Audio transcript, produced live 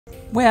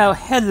Well,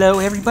 hello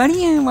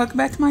everybody, and welcome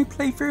back to my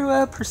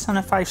playthrough of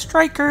Persona 5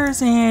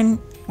 Strikers, and,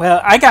 well,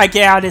 I gotta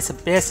get out of this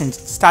abyss and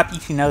stop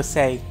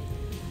Ichinose.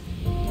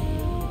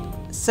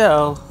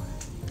 So,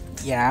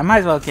 yeah, I might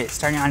as well get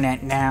started on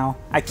that now.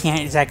 I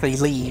can't exactly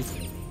leave.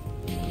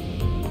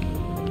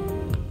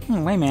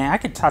 Wait a minute, I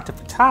could talk to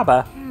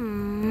Futaba.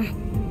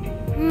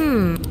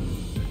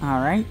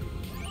 Alright.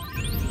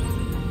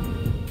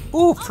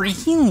 Ooh, free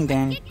healing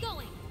then.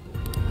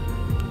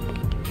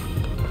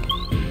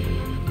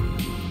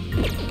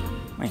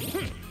 Wait.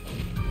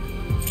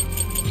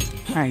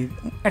 Alright,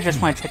 I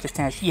just want to check the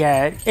stats.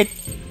 Yeah,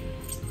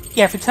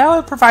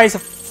 Futaba provides a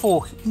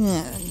full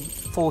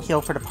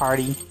heal for the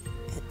party.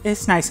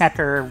 It's nice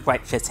after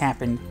what just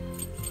happened.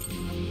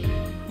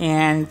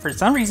 And for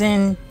some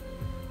reason,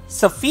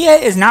 Sophia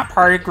is not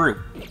part of the group.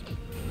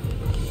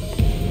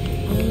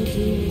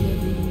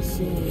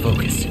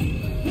 Focus.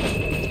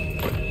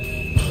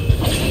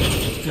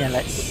 Yeah,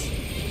 let's...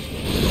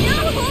 No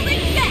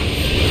holding back!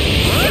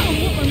 Show them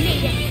what we're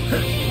made of!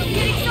 Don't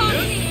get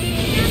exhausted!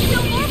 There's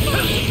still more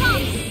bugs to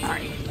come!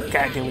 Alright,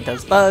 gotta deal with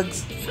those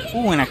bugs.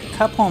 Ooh, and a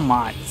couple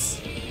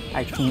mods,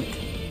 I think.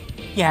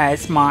 Yeah,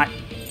 it's mod.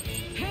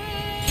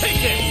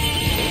 Take this!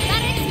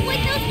 Gotta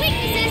exploit those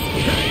weaknesses!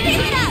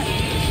 Figure it out!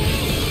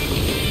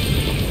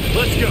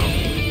 Let's go!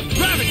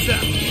 Rabbit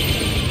Zap!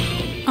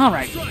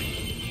 Alright,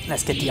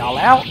 let's get the all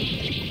out.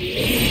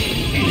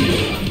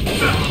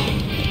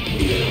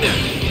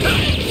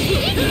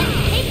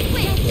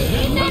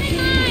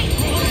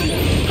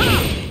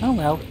 Oh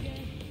well.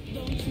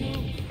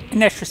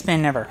 An extra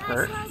spin never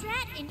hurt.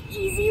 An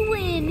easy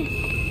win.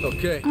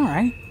 Okay,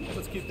 Alright.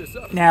 let's keep this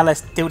up. Now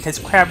let's deal with this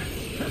crab.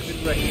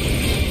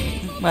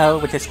 Well,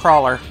 with this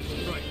crawler.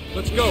 Right,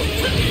 let's go.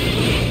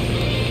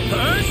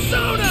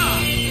 Persona!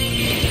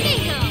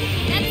 Bingo!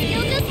 That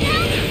skill just now?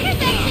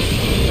 Perfection!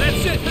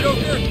 That's it,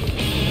 Joker!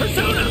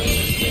 Persona!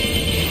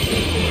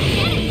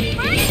 Get it!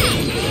 Burn it up!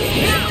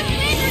 Now!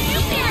 Favorite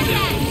nuclear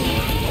attack!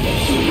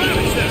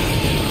 Rabbit Zap!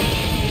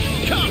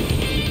 Come!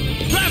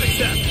 Rabbit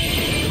Zap!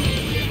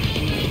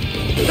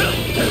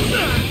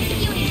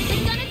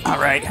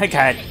 Alright, I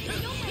got it.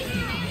 You're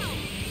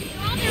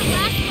on their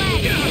last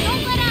leg.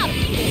 Don't let up!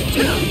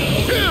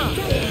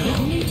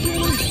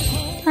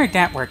 Alright,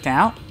 that worked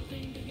out.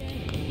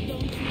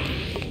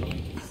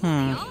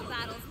 No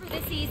battles were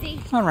this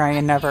easy. Alright,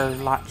 another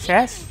lock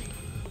chest.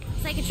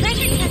 It's like a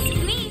treasure chest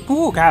to me.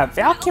 Ooh, got a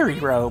Valkyrie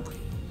robe.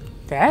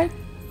 That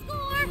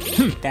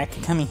Score! that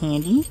could come in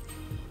handy.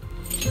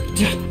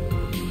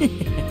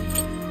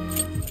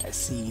 Let's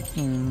see.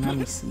 Let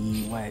me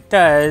see what it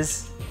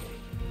does.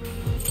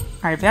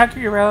 Alright,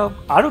 Valkyrie robe,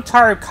 auto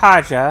tar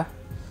Kaja.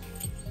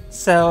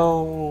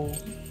 So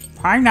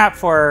probably not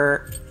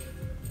for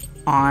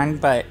on,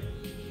 but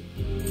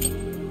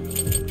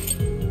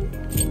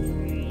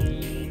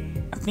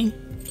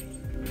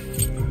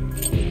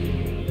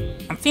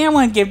I think I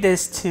want to give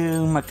this to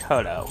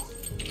Makoto.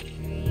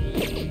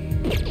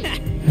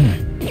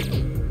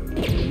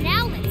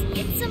 Now let's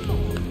get some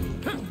more.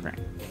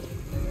 Right.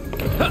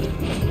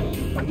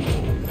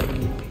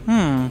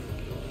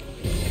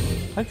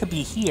 What could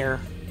be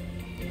here?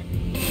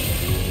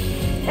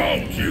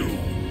 Halt you!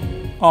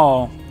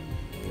 Oh.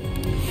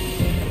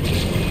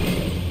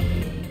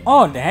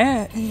 Oh,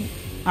 that.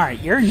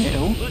 Alright, you're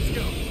new. Let's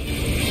go!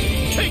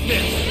 Take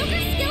this! Joker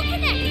skill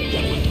connected.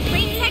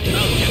 Great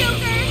technique,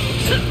 Joker.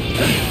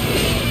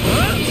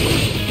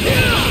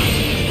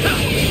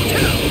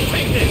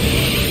 Take this!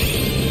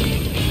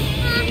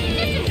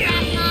 Just a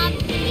trap mob.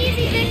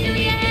 Easy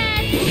victory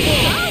ahead.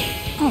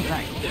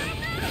 Alright.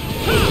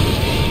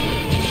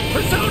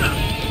 Persona!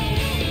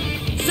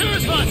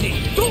 Sarasvati!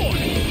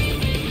 Thorn!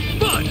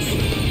 Buds!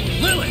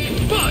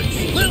 Lilith! Buds!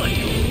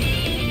 Lilith!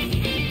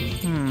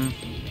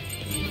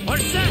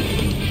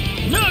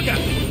 Arsene! Naga!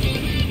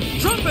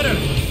 Trumpeter!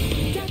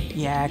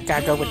 Yeah,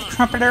 gotta go with the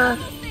trumpeter.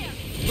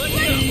 Let's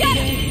go!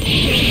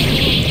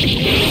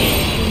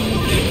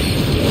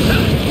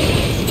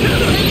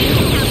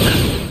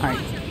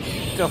 Alright.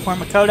 Go for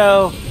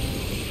Makoto.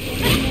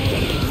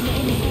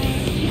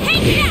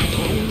 Take that!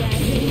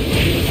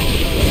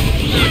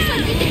 Looks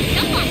like you can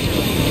jump on them.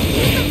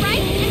 Use the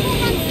right and we'll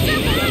run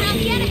circles around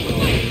the enemy. The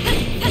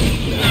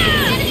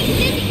enemy's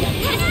dizzy.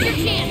 Test your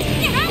chance.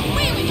 Try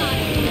wailing on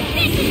him.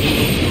 This is it.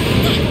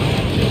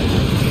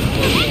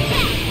 Head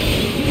back.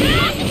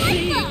 Flash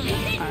like love.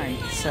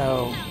 Alright, so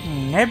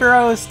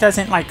Neburos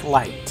doesn't like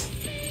light.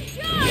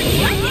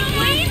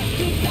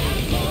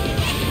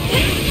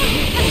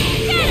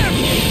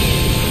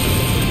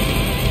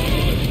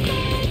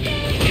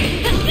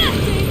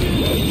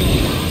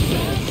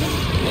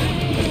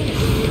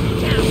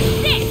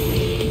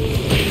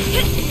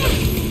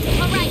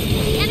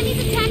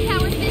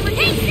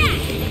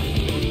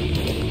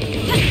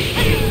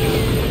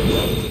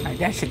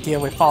 That should deal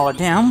with all of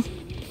them.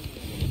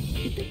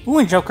 Ooh,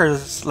 and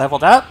Joker's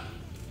leveled up.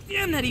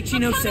 Damn that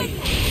Ichinose!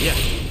 Yeah. I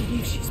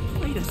believe she's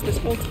played us this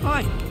whole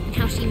time. And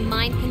how she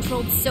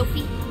mind-controlled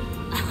Sophie?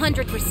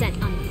 100%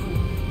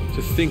 uncool.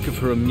 To think of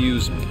her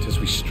amusement as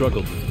we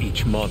struggled with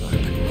each monarch.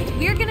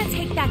 We're gonna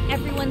take back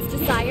everyone's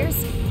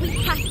desires. We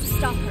have to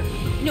stop her,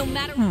 no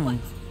matter what.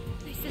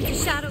 I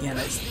sense a shadow. Yeah,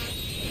 that's...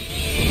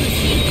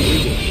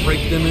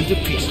 Break them into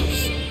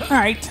pieces.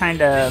 Alright, time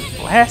to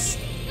blast.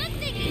 Good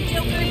thinking,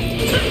 Joker.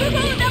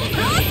 That was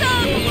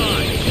awesome!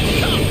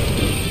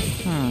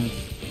 Come on,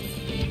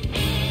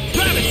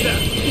 ravage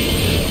them!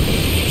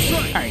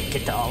 Strike! Alright,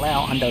 get the all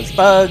out on those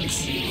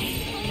bugs.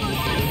 Almost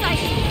out of sight.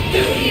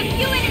 There's only a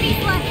few enemies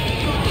left.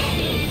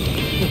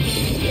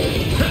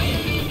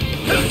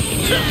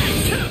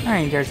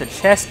 Alright, there's a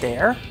chest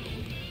there.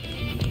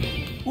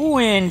 Ooh,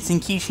 and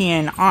Zenkichi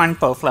and On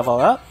both level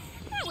up.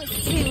 That was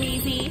too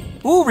easy.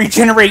 Ooh,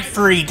 regenerate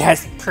 3.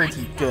 That's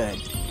pretty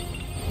good.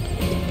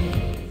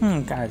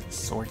 Got a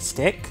sword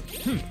stick.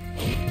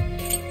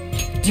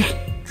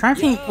 Trying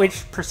to think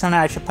which persona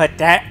I should put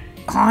that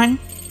on.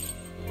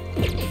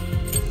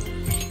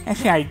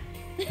 Actually, I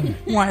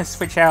want to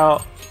switch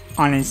out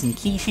on a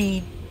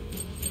Zenkichi.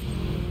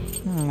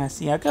 Let's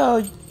see. I'll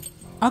go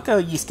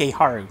Yusuke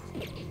Haru.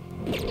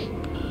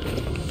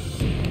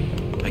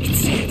 I can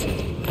see it.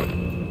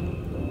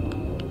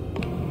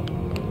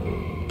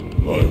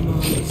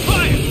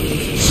 Fire!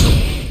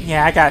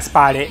 Yeah, I got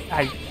spotted. Come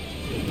on, let's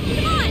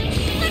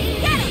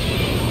get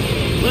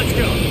him. Let's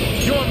go.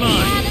 You're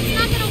mine. That's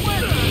not gonna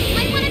work.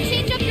 Might want to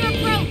change up your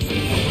approach.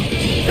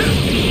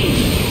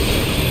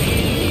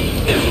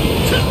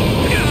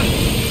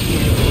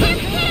 They're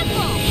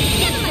pitiful.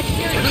 Give him a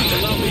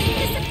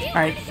dirty.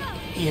 Alright,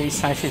 EA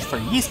slashes for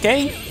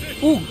Yusuke.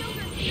 Ooh,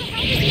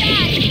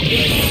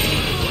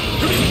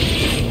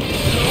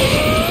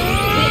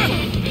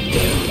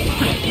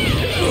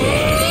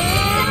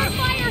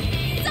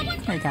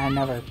 I got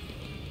another.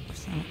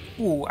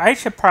 Ooh, I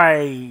should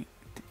probably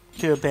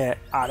do a bit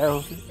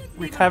auto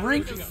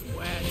recovery.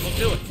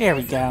 There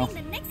we go.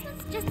 The next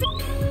one's just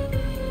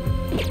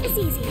it's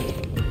easy.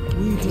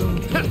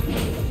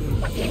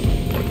 Hey,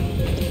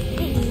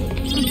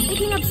 I'm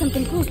picking up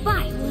something close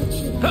by.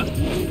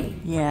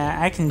 Yeah,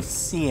 I can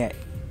see it.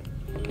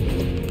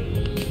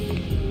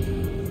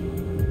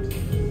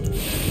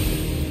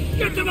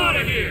 Get them out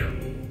of here!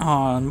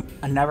 Oh,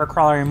 another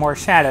crawler and more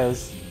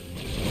shadows.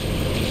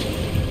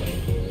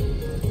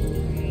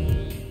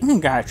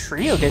 Got a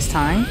trio this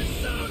time.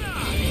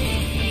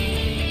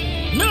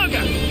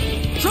 Naga!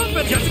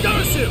 Trumpet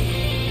Yatsugarusu!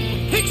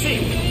 Pixie!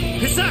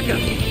 Hisaka!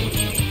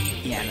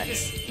 Yeah,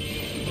 nice.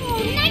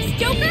 Oh, nice,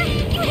 Joker!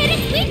 You hit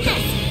its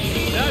weakness!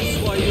 That's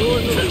why you're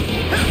the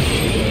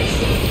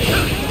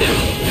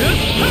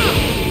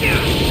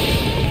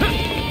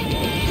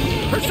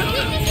Persona!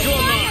 Weakness is You're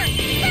fire! mine!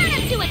 Burn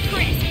him to a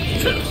crisp!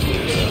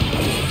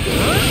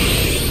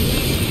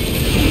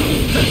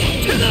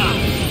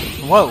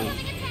 Whoa.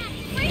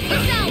 Brace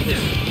yourself!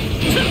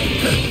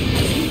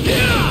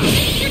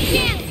 Take your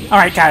chance!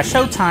 Alright, got a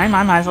showtime.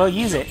 I might as well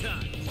use it.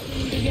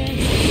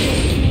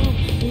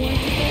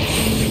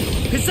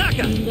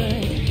 Hisaka!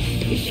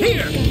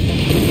 Here!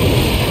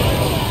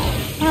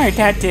 Alright,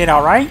 that did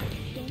alright.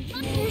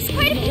 There's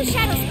quite a few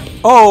shadows.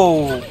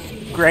 Oh,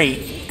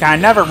 great. Got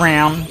another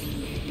round. Good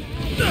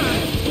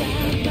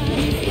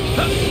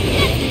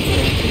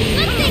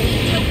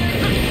thinking, Joker!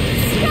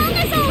 Strong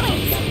as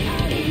always!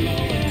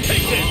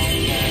 Take this!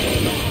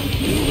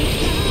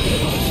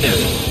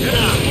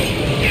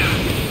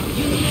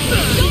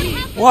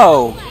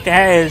 Whoa,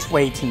 that is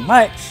way too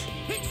much.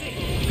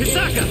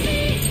 Hisaka!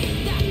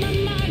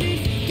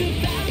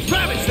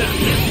 Ravage them!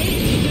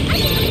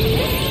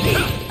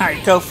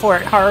 Alright, go for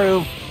it,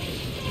 Haru.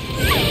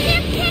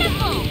 They're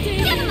pitiful!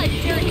 Give him a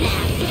dirt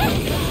nap!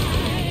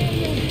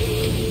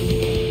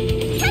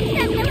 Catch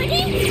that,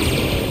 Melody!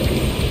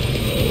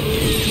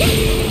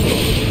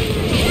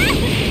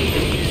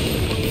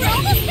 We're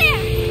almost there!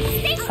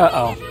 Stay strong,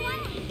 Uh-oh. everyone!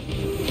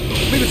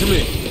 Leave it to me!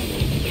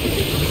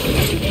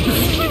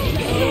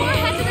 More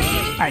hazardous.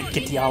 Alright,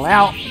 get the all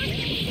out.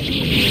 Critical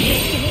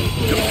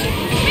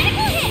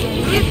hit!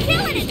 You're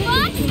killing it,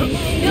 Fox! No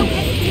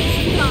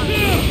hesitation, Fox!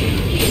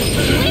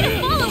 Way to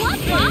follow up,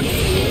 Fox!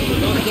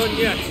 Not done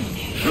yet!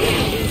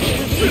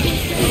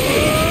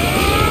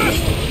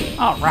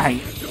 Alright.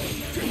 I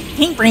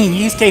think bringing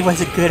Yusuke was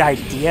a good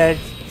idea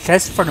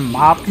just for the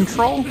mob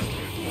control.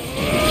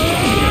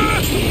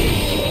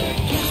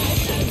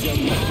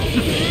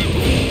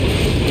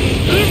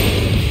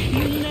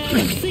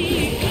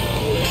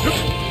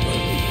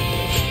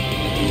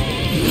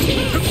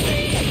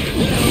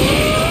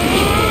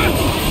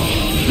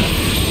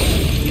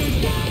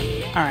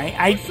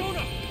 Alright,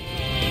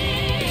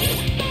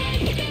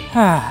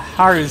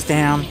 Haru's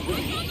down. What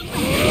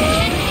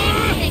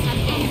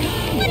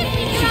if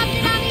we dropped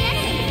it on the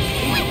enemy?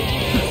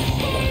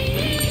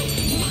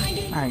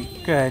 Alright,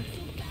 good.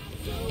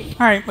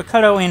 Alright,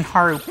 Makoto and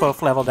Haru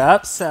both leveled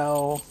up,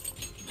 so...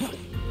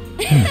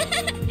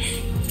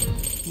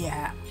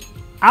 yeah.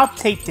 I'll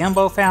take them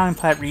both out and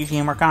put Rigi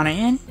and Morgana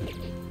in.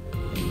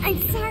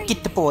 I'm sorry.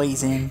 Get the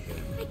boys in.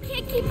 I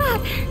can't keep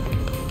up.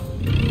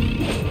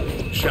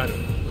 Shadow.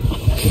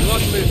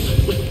 Not miss.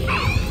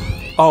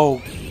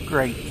 Oh,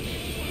 great.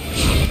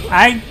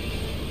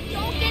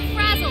 Don't get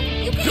frazzled.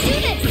 You can do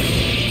this.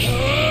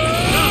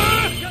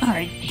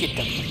 Alright, get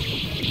them.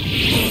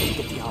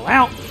 Get the all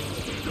out.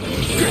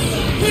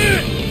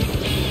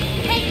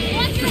 Hey,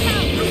 watch your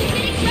mouth! He's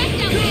getting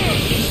wrecked out there!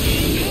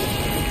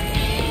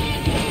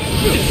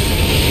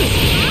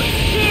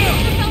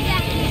 Fell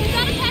back. We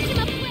gotta patch him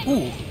up quick.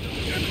 Ooh.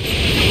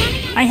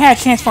 I had a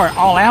chance for an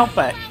all-out,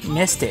 but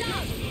missed it.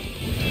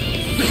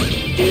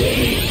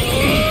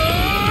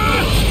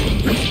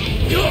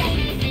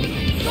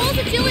 Skull's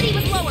agility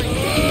was lowered.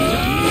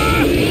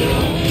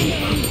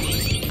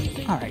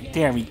 Alright,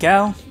 there we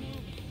go.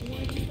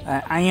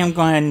 I am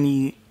going to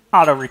need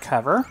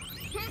auto-recover.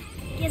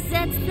 Guess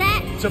that's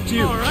that. It's up to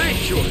you. All right,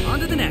 sure. On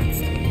to the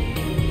next.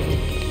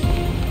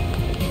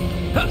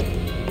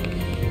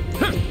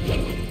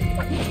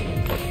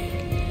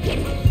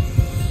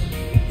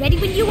 Ready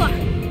when you are.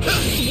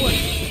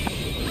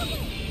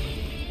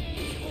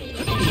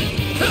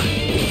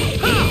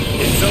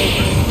 It's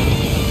over.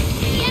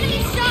 The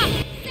enemy's shot.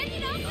 Send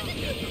it off with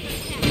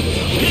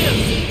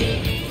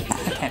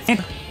a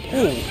super.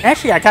 Ooh,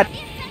 actually I got...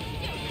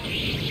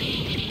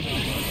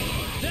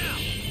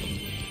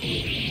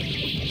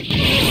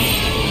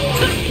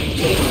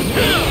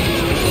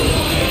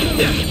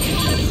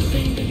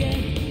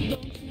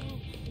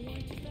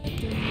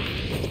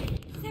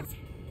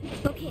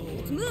 Okay,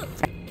 let's move.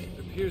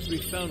 Appears we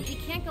found. We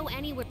can't go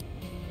anywhere.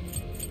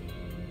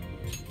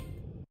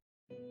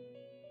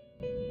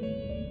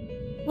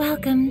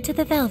 Welcome to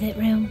the Velvet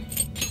Room.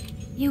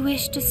 You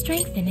wish to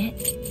strengthen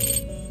it?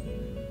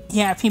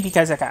 Yeah, I think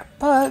because I got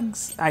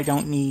bugs, I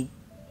don't need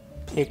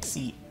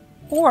Pixie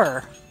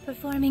or...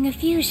 Performing a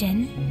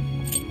fusion?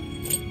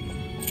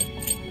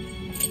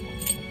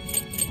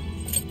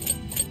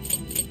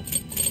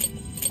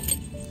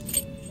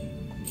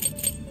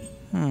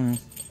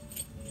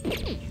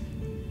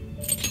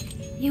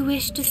 You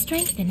wish to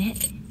strengthen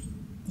it?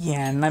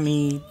 Yeah, and let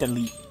me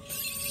delete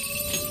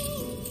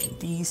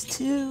these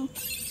two.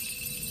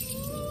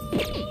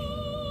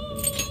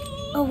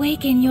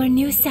 Awaken your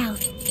new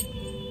self.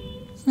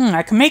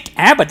 I can make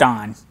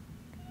Abaddon.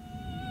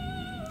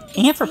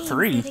 And for Seems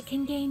free. that it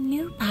can gain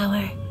new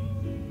power.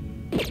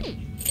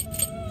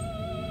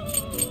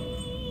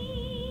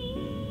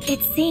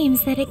 It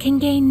seems that it can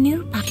gain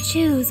new power.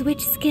 Choose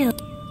which skill.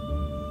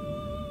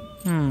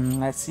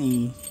 Let's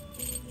see.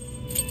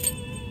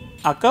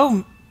 I'll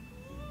go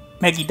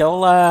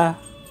Megidola.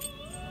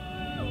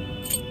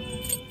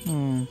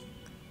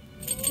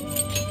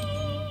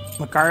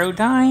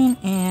 Magarodine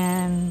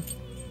and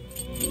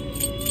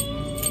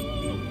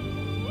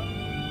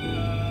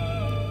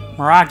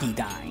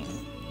Miragidine.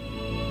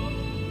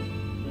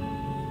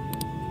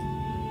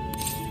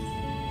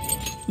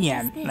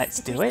 Yeah, let's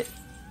do it.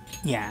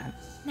 Yeah.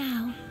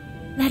 Now,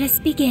 let us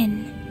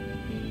begin.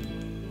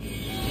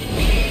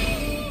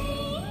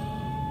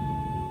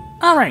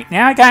 Alright,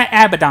 now I got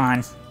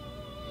Abaddon.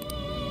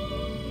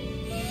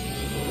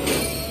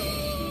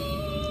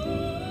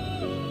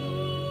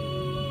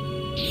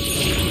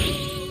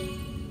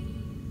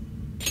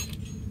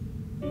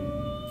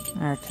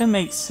 I could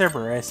make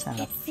Cerberus out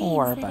It of seems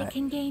 4, that but... it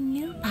can gain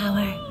new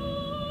power.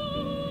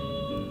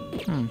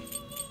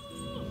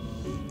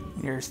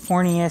 There's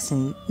Fornius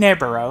and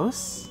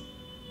Neberos.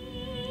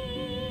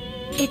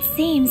 It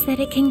seems that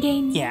it can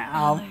gain new Yeah,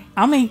 power.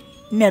 I'll make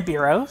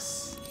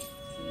Neberos.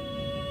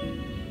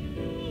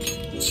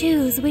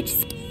 Choose which...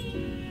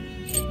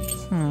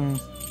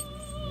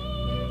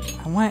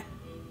 I want...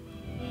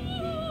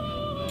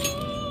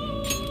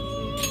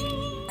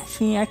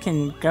 Actually, I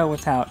can go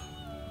without...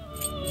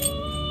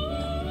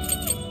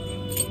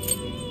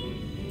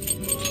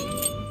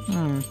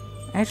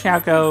 Actually,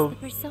 I'll go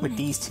with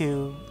these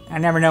two. I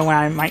never know when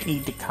I might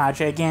need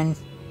Dekaja again.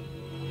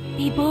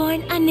 Be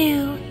born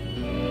anew.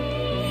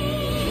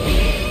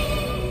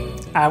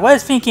 I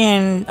was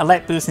thinking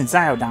Elecboost and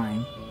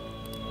Ziodyne.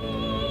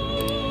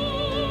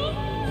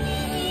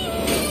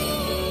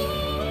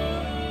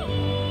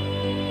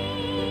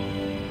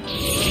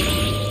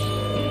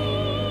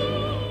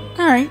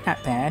 Alright,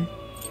 not bad.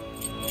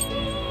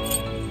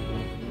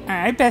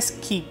 I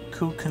best keep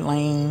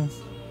Kukulane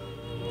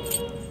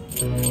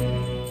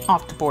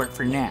off the board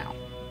for now.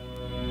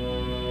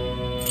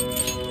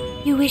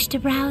 You wish to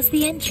browse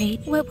the entry.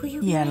 What will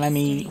you Yeah, let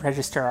me register?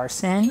 register our Will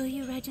sin.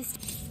 you register?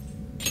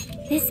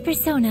 This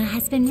persona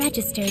has been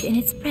registered in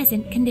its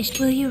present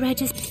condition. Will you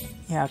register?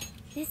 Yeah,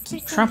 This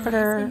Keep persona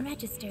Trumpeter. has been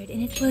registered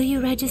in its. Will you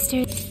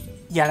register?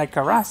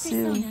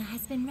 Yadagarasu, Persona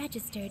has been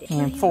registered. Will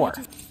and you 4.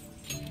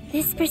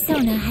 This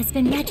persona has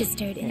been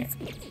registered in its.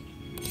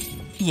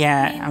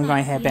 Yeah, I'm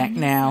going to head back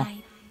now.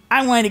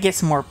 I wanted to get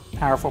some more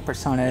powerful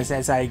personas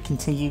as I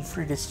continue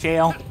through this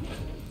jail.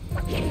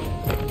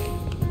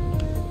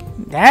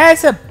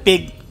 That's a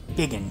biggin.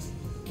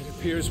 It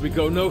appears we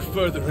go no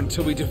further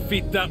until we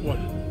defeat that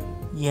one.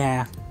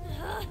 Yeah,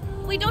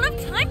 We don't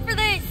have time for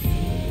this.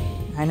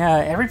 I know.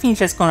 Everything's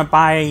just going to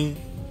buy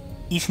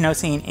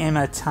Ichinose and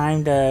Emma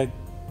time to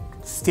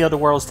steal the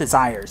world's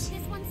desires.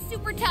 This one's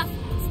super tough.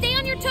 Stay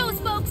on your toes,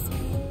 folks.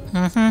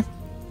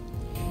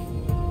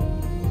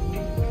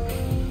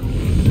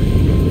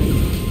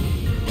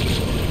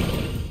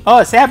 Oh,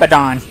 it's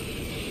Abaddon.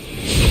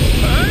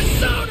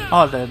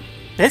 Oh, the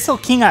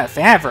Abyssal King of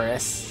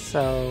Avarice.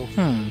 So,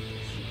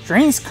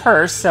 Drain's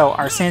cursed, so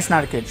Arsene's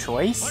not a good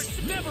choice.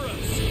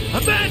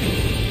 Abandon!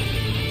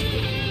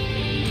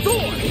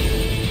 Thor!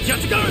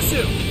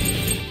 Yatagarasu!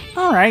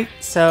 Alright,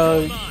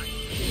 so...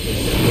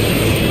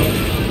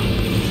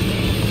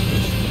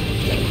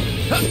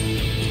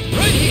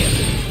 Right here!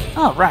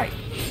 Alright.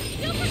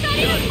 Don't forget a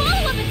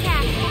follow-up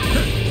attack!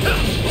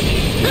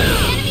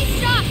 Enemy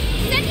shock!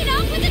 Send it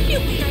off with a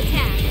nuclear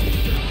attack!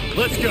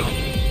 Let's go!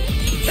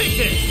 Take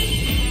this!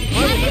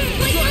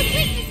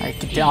 I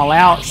get it all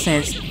out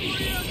since... This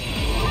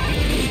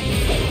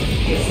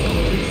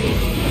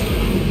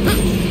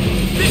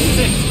is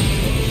it!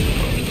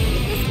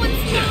 This one's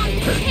strong!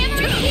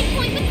 Hammer its weak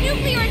point with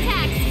nuclear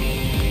attacks!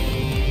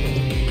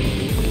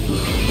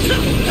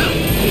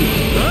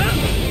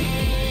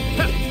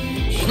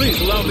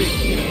 Please allow me.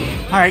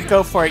 Alright,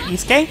 go for it,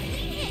 Yusuke.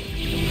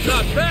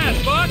 Not bad,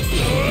 Fox!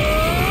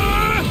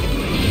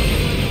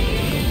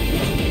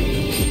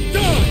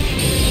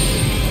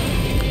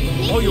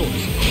 All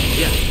yours.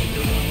 Yeah.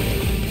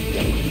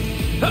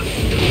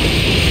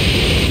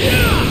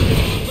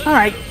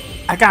 Alright,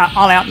 I got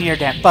all out near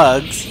that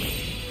bugs.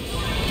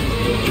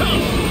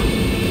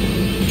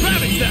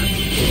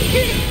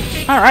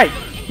 Alright,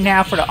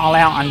 now for the all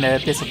out on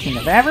the Byzantine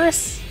of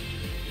Avarice.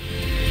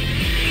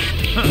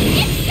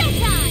 It's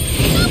showtime!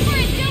 Go for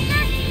it,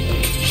 Joker!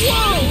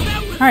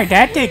 Whoa! Alright,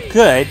 that did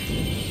good,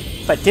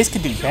 but this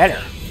could do better.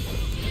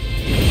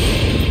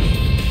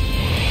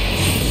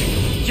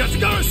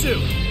 Yatagarasu!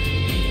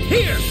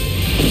 Here!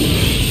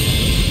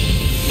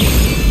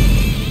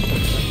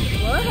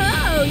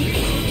 Whoa, you're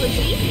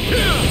squishy.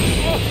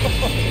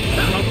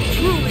 I'm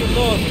truly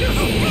loved.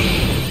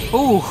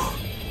 Ooh,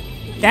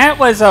 that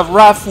was a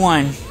rough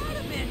one.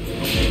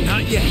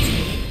 Not yet.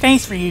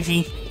 Thanks,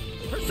 Ryuji.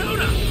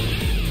 Persona!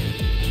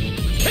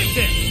 Take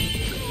this!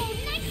 Oh,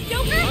 nice,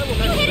 Joker!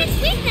 You hit its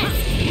weakness!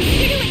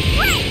 You're doing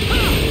great!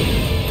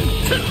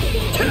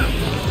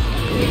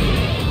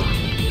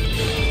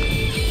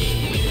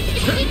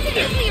 It's weak to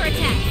nuclear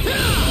attacks!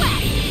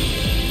 Left!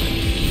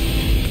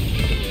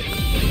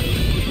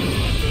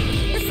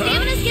 Your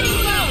stamina's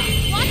getting low!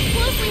 Watch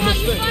closely how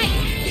you fight!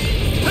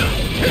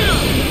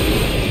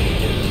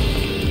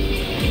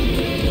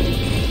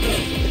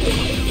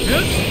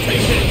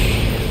 Take this!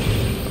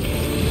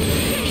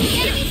 The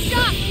enemy's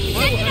shocked!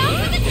 Send it off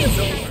with a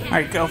nuclear attack!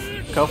 Alright,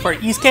 go for it,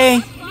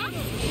 Yusuke.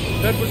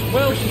 That was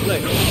well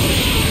played.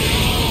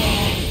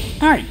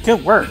 Alright,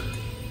 good work.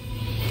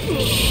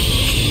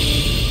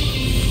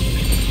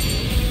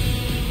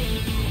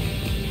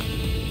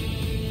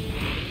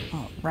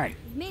 Alright.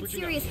 We've made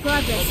serious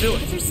progress, do it.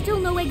 but there's still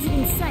no exit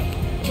in sight.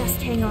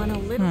 Just hang on a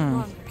little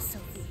longer,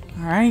 Sophie.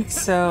 Alright,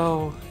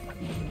 so...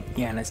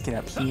 yeah, let's get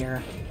up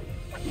here.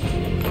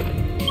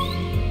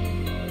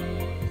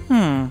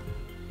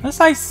 Looks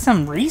like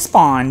some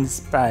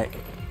respawns, but...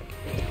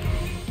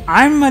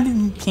 I'm of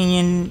the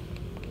opinion...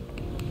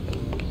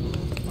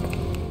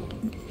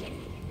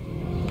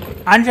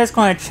 I'm just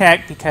going to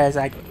check because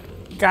I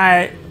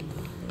got...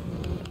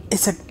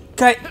 It's a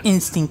gut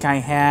instinct I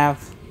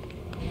have.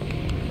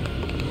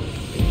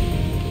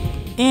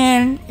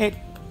 And it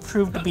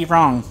proved to be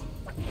wrong.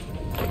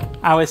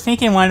 I was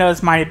thinking one of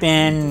those might have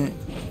been...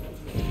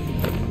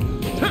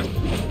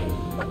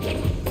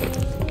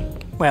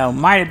 well,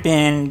 might have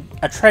been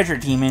a treasure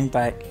demon,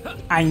 but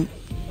I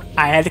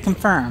had to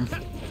confirm.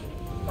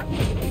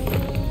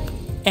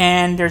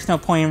 And there's no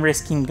point in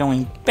risking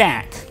going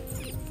back.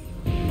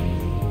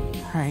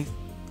 Alright.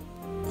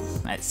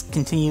 Let's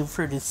continue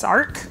through this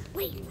arc.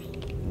 Wait.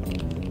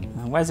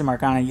 What is it,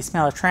 Morgana? You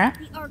smell a trap?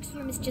 The Ark's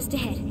room is just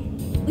ahead.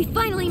 We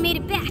finally made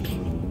it back.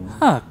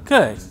 Oh,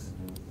 good.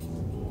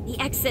 The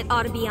exit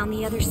ought to be on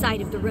the other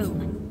side of the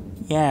room.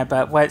 Yeah,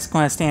 but what's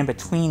going to stand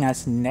between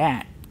us and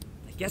that?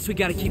 I guess we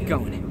gotta keep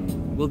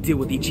going. We'll deal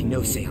with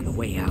Ichinose on the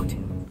way out.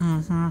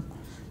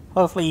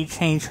 Hopefully you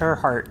change her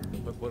heart.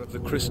 But what of the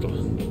crystal?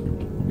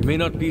 We may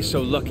not be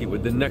so lucky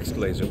with the next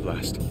laser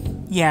blast.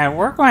 Yeah,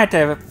 we're going to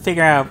have to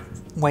figure out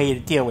a way to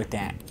deal with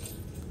that.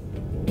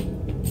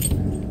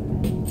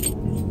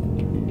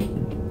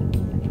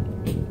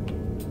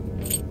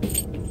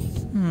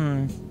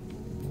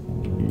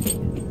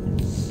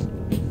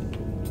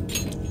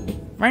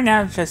 Right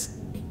now, it's just...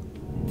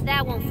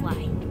 That won't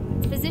fly.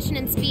 Its position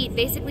and speed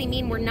basically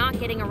mean we're not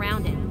getting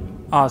around it.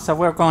 oh, so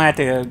we're going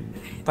to have to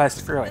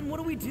bust through it. Then what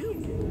do we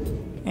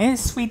do?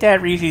 It's sweet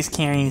that Ryuji's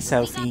carrying We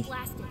Sophie. got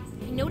blasted.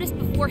 I noticed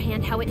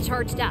beforehand how it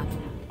charged up.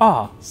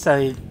 Oh,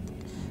 so...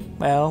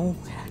 well...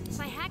 If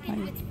I hack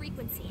into its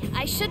frequency,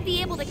 I should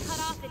be able to cut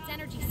off its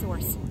energy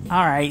source.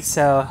 Alright,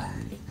 so...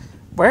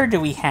 where do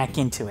we hack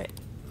into it?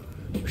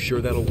 You sure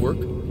that'll work?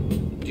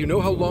 Do you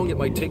know how long it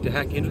might take to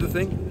hack into the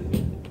thing?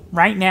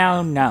 Right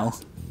now, no.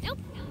 Nope,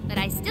 but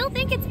I still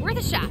think it's worth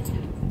a shot.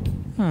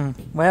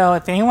 Well,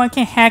 if anyone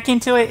can hack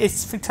into it,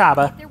 it's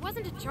Futaba. If there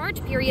wasn't a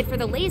charge period for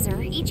the laser,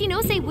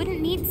 Ichinose wouldn't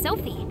need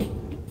Sophie.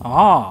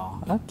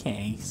 Oh,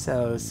 okay.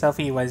 So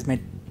Sophie was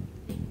meant...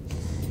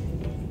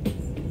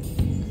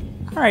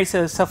 alright,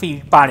 so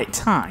Sophie bought it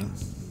time.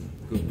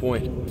 Good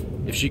point.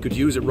 If she could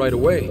use it right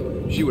away,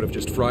 she would have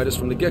just fried us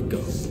from the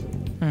get-go.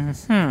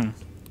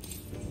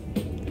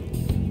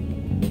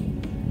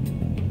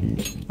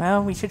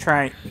 Well, we should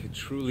try it. It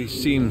truly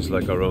seems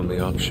like our only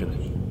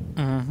option.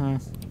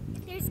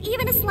 There's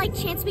even a slight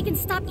chance we can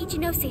stop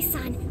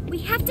Ichinose-san. We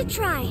have to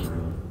try.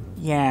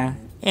 Yeah,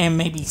 and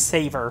maybe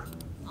save her.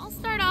 I'll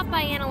start off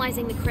by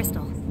analyzing the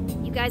crystal.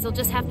 You guys will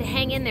just have to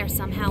hang in there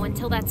somehow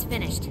until that's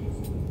finished.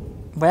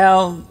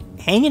 Well,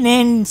 hanging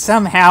in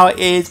somehow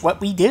is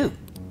what we do.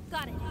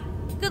 Got it.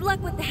 Good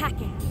luck with the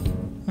hacking.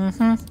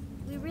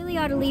 We really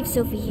ought to leave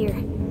Sophie here.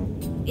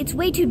 It's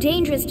way too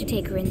dangerous to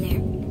take her in there.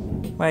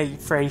 What, are you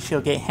afraid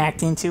she'll get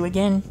hacked into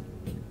again?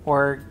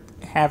 Or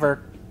have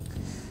her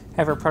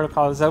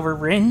protocols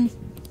overridden?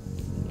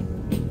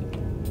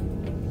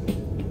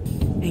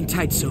 Hang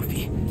tight,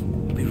 Sophie.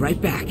 I'll be right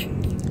back.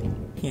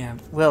 Yeah,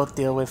 we'll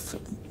deal with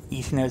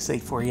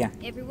Ichinose for you.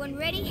 Everyone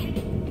ready?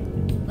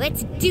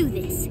 Let's do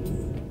this.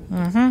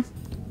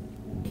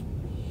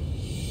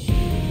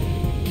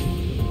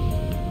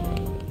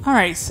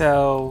 Alright,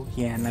 so,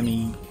 yeah, let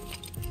me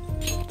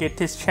get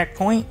this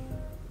checkpoint.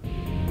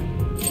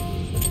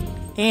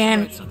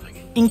 And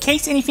in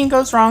case anything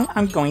goes wrong,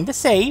 I'm going to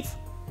save.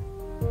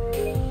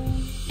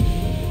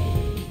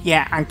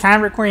 Yeah, I'm kind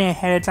of recording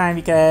ahead of time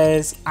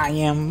because I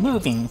am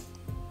moving.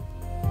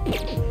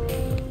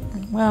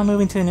 Well,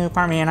 moving to a new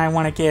apartment and I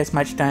want to get as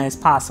much done as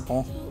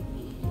possible.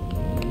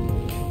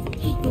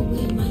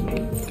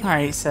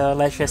 Alright, so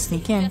let's just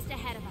sneak in. Just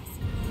ahead of us.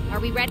 Are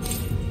we ready?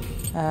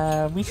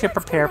 We should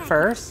prepare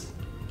first.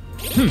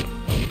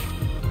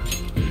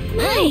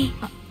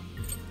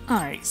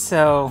 Alright,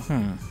 so,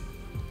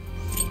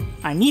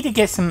 I need to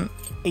get some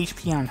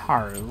HP on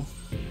Haru.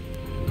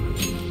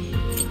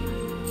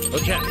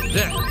 Okay,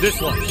 there,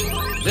 this one.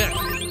 There.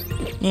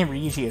 And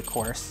Ryuji, of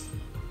course.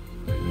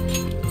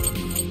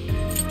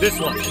 This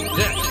one.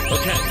 There.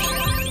 Okay.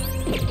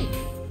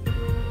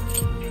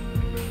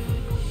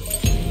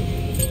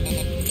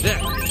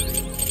 There.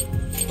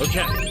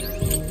 Okay.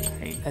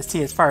 Alright, let's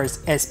see as far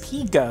as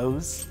SP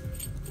goes.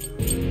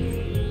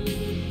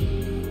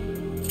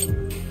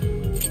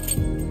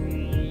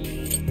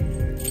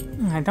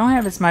 I don't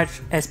have as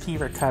much SP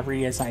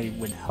recovery as I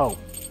would hope.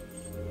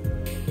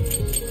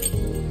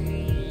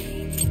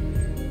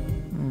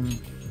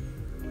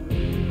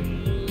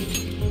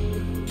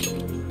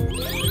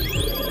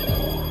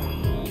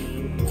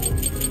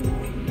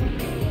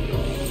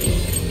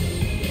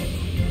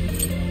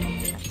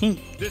 I think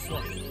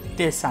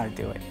this ought to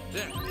do it.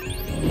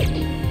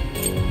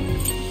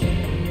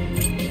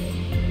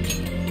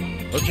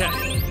 Okay.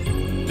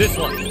 This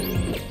one.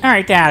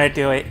 Alright, that ought to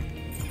do it.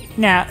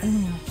 Now,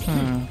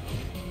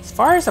 as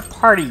far as the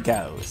party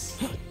goes.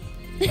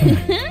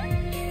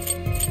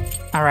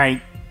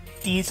 Alright,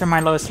 these are my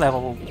lowest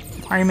level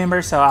party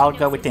members, so I'll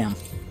go with them.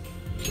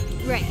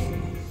 Right.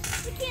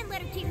 We can't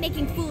let her keep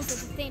making fools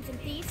of the Phantom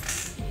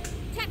Thieves.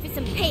 Time for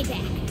some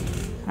payback.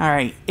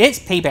 Alright, it's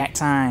payback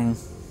time.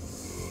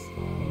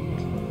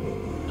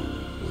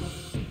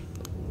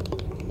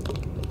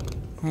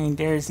 And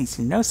there's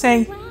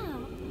Ichinose. Wow.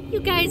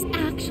 You guys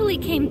actually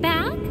came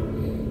back?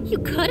 You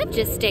could have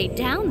just stayed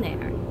down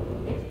there.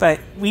 But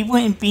we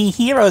wouldn't be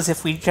heroes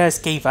if we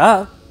just gave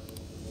up.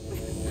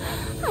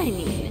 I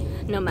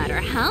mean, no matter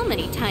how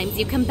many times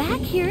you come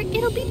back here,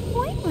 it'll be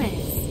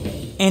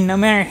pointless. And no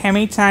matter how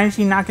many times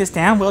you knock us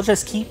down, we'll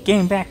just keep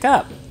getting back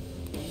up.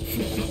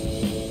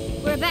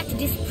 We're about to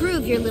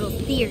disprove your little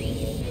theory.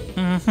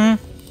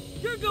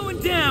 You're going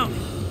down!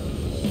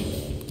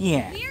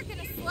 Yeah. We're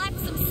gonna slap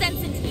some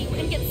sense into you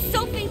and get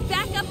Sophie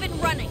back up and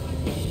running.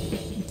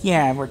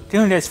 Yeah, we're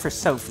doing this for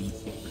Sophie.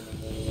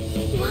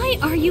 Why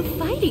are you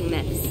fighting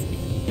this?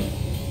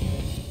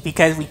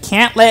 Because we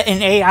can't let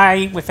an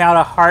AI without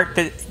a heart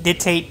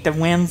dictate the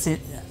whims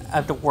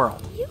of the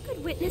world. You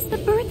could witness the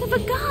birth of a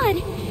god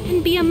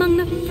and be among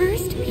the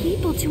first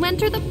people to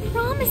enter the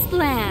promised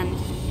land.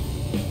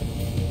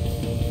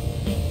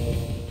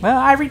 Well,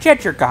 I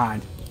reject your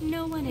god.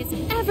 No one is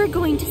ever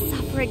going to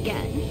suffer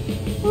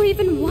again, or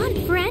even want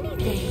for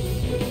anything.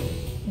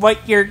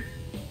 What you're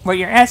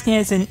asking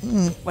is,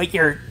 what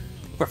you're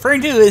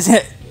referring to is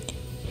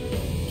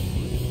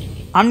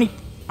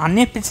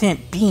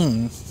omnipotent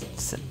beings.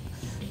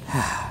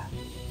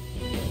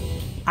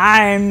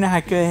 I'm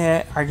not good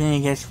at arguing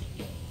against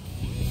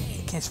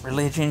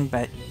religion,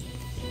 but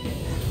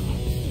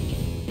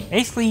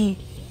basically,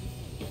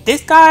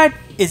 this god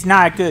is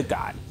not a good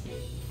god.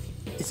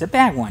 It's a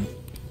bad one.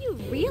 You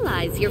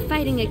realize you're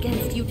fighting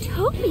against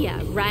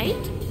utopia,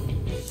 right?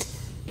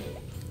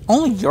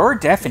 Only your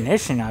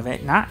definition of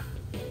it, not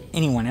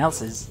anyone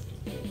else's.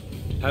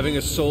 Having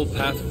a soul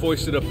path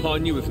foisted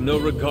upon you with no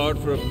regard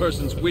for a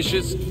person's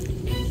wishes?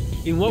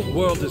 In what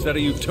world is that a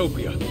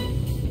utopia?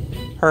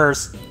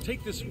 Hers.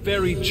 Take this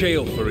very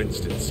jail, for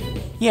instance.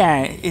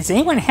 Yeah, is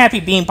anyone happy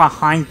being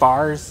behind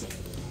bars?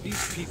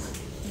 These people,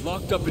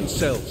 locked up in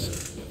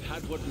cells,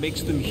 have had what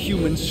makes them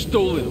human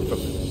stolen from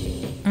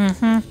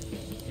them.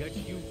 Yet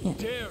you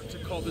dare to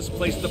call this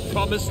place the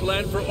promised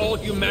land for all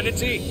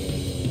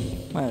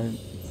humanity? Well,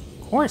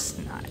 of course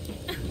not.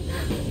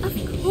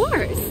 Of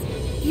course.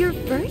 Your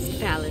first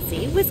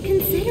fallacy was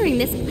considering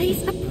this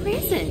place a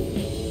prison.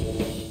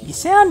 You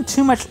sound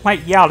too much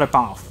like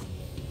Yaldabaoth.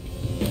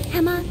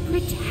 Emma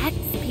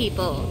protects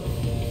people.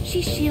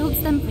 She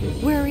shields them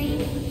from worry,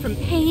 from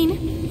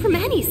pain, from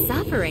any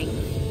suffering.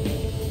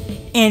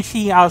 And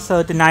she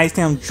also denies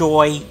them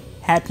joy,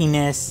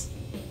 happiness,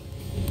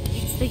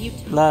 It's the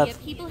utopia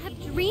love. people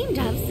have dreamed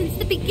of since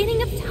the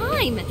beginning of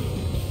time.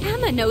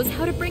 Emma knows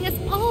how to bring us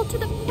all to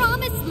the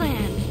promised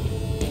land.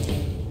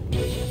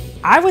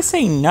 I would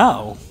say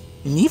no.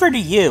 Neither do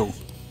you.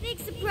 Big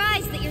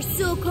surprise that your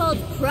so-called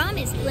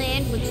promised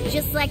land looks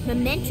just like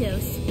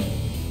Mementos.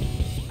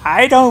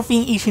 I don't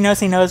think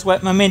Ichinose knows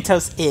what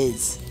Mementos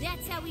is.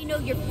 That's how we know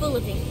you're full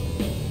of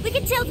it. We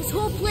can tell this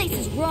whole place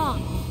is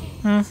wrong.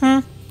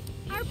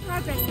 Our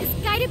progress is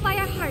guided by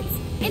our hearts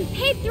and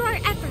paved through our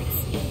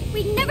efforts.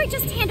 We never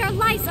just hand our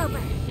lives over.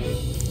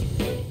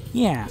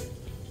 Yeah.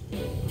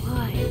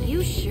 Boy,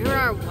 you sure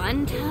are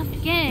one tough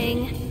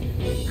gang.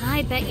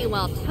 I bet you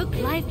all took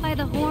life by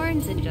the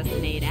horns and just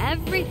made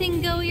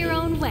everything go your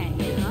own way,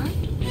 huh?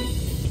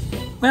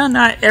 Well,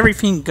 not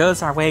everything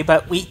goes our way,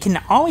 but we can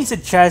always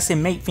adjust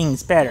and make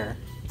things better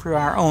through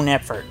our own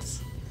efforts.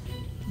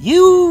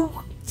 You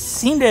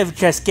seem to have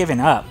just given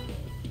up.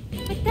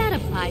 But that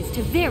applies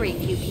to very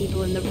few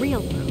people in the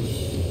real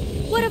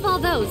world. What of all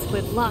those who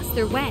have lost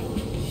their way?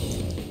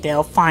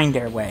 They'll find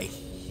their way.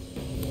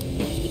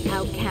 The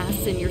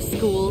outcasts in your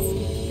schools,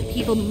 the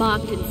people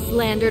mocked and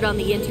slandered on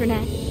the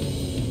internet?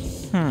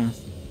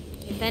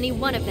 If any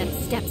one of them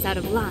steps out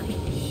of line,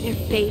 their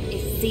fate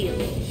is sealed.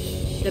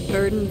 The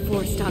burden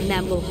forced on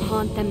them will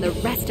haunt them the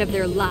rest of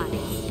their lives.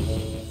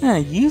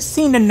 You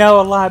seem to know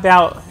a lot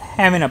about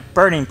having a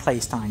burden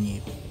placed on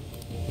you.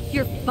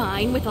 You're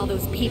fine with all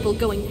those people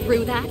going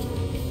through that?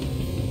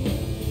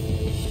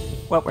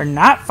 What we're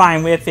not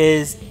fine with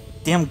is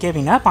them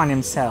giving up on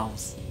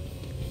themselves.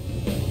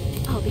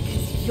 All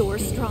because you're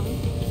strong?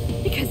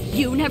 Because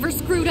you never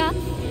screwed up?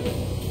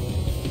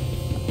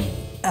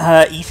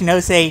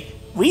 Ichinose,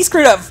 we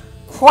screwed up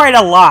quite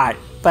a lot,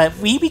 but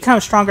we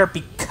become stronger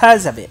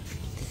because of it.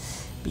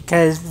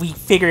 Because we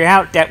figure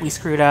out that we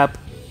screwed up,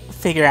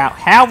 figure out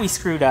how we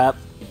screwed up,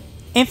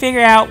 and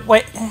figure out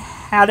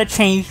how to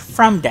change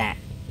from that,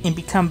 and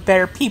become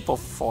better people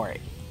for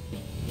it.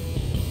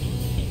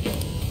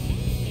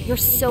 You're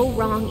so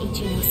wrong,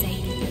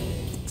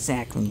 Ichinose.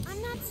 Exactly.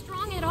 I'm not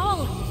strong at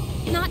all.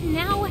 Not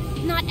now,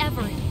 not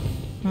ever.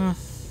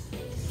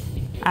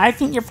 I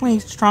think you're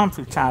playing strong,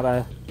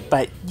 Futaba,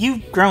 but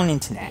you've grown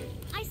into that.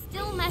 I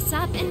still mess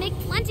up and make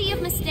plenty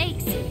of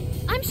mistakes.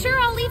 I'm sure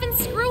I'll even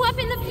screw up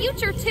in the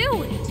future,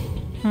 too.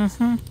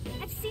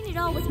 I've seen it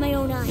all with my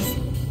own eyes.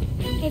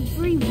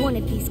 Every one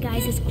of these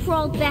guys has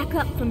crawled back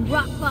up from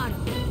rock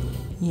bottom.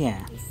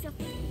 Yeah. They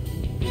suffered,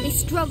 they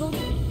struggled,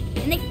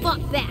 and they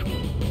fought back.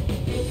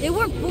 They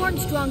weren't born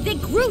strong, they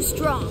grew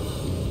strong.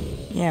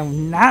 Yeah,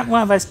 not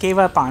one of us gave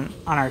up on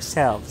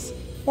ourselves.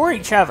 Or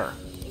each other.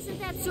 Isn't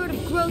that sort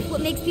of growth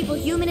what makes people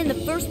human in the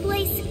first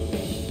place?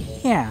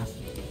 Yeah.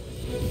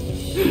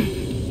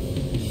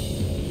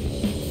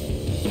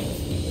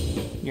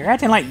 You're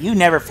acting like you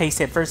never faced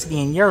adversity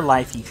in your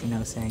life,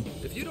 Ichinose.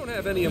 If you don't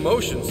have any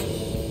emotions,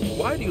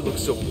 why do you look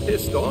so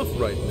pissed off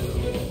right now?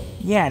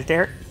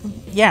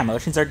 Yeah,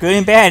 emotions are good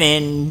and bad,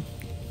 and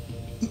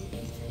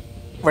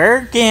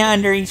we're getting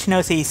under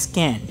Ichinose's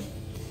skin.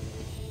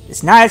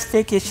 It's not as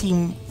thick as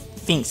she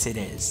thinks it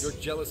is. Your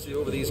jealousy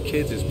over these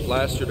kids is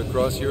plastered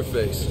across your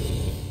face.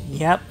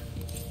 Yep.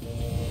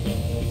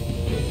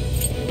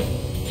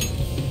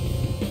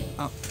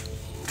 Oh.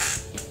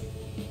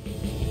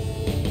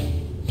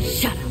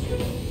 Shut up.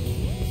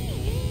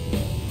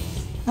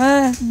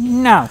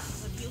 No.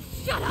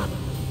 Shut up!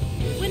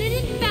 When an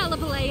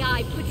infallible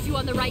AI puts you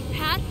on the right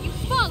path, you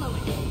follow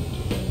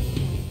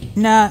it.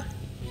 Nah,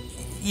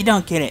 you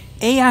don't get it.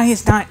 AI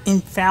is not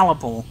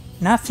infallible.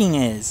 Nothing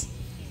is.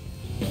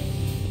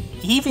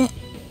 Even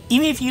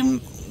if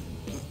you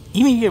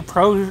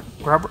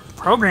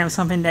program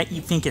something that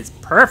you think is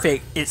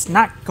perfect, it's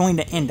not going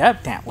to end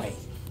up that way.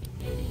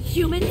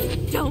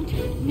 Humans don't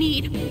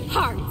need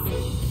hearts.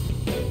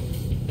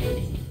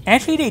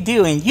 Actually, they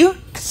do, and you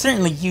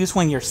certainly use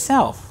one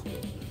yourself.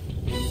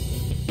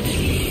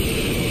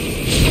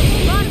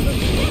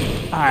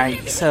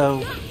 Alright, so...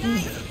 No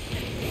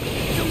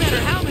matter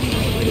how many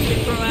bullets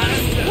they throw at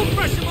us, we'll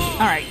crush them all.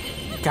 Alright,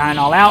 got it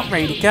all out,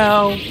 ready to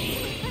go.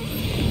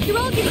 You're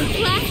all getting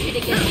blasted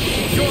again.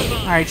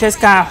 Alright, just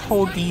gotta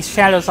hold these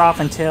shadows off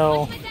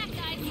until...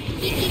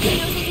 Keep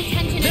Ichinose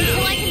attention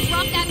until I can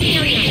drop that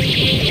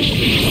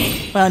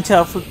barrier. Well,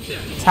 until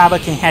Futaba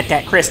can hit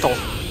that crystal.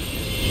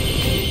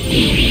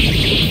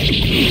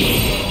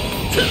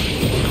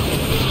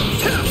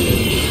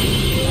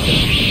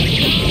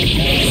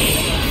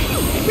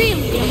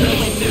 Really don't know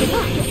when to give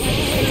up.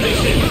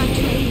 I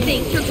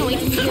think you're going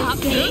to stop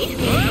me.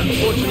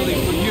 Unfortunately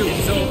for you,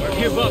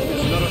 give up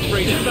is not a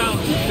phrase found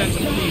in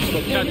Phantom Thieves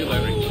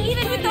vocabulary.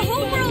 Even with the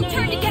whole world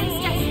turned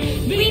against us,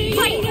 we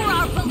fight for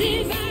our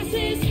beliefs.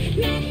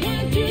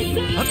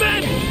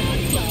 Abandon!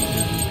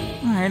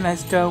 Alright,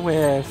 let's go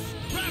with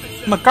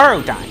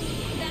Magarodon.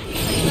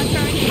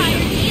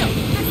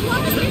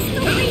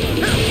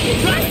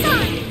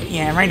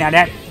 Yeah, right now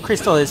that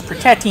crystal is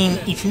protecting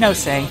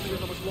Ichinose.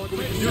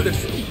 Do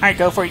this. Alright,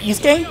 go for it,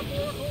 Yusuke.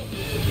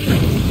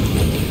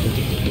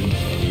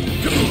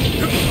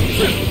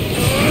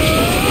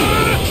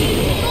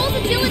 Roll's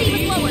agility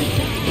was lowered.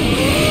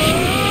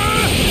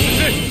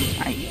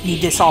 Alright,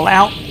 need this all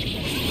out.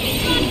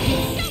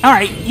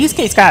 Alright,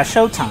 Yusuke's got a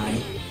showtime.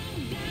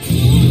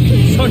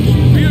 Such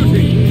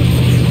beauty!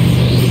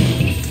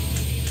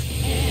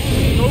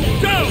 Go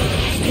down!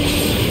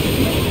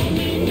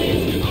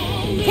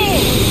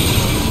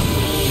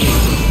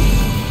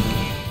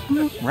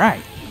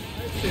 Right.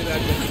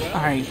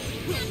 Alright.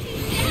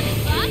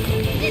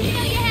 Didn't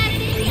know you had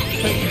it in you.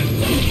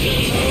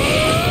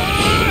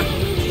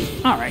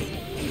 Alright.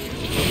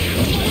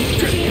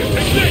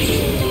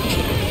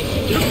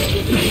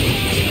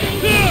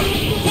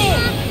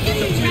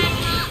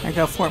 I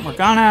go for it,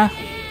 Morgana.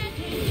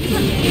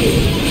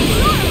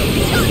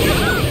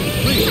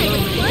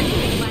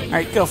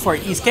 Alright, go for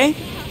it, Yusuke.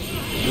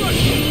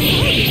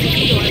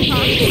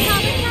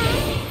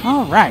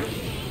 Alright.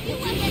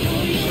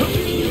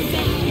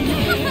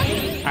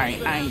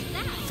 Alright,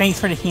 thanks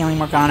for the healing,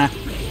 Morgana.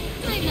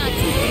 I'm not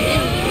too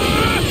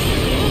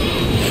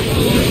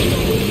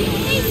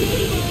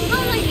Basically,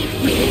 all I need to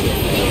do is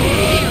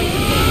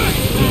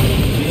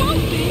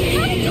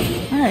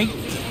Alright.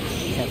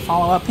 Okay,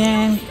 follow up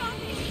in.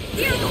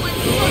 You're the one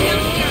who went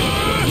out there.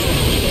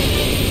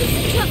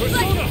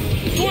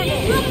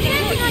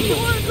 Broadcasting on your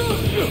oracle.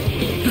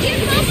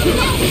 Here's my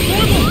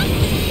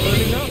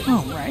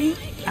Alright.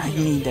 I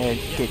need to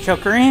get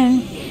Joker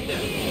in.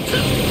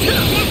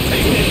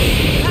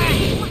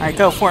 Alright,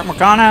 go for it,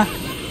 Morgana.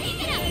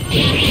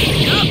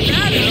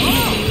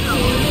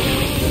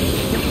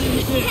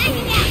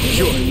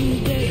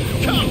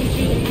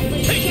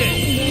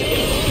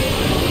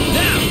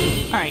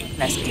 Alright,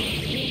 let's get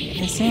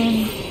this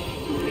in.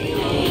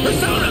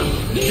 Persona!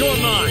 You're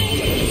mine!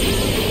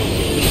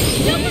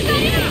 Joker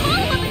got in a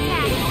follow-up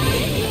attack.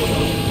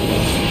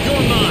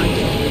 You're mine!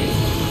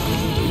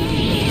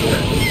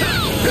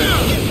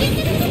 This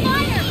is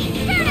fire.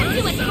 Burn up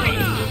to it, Chris.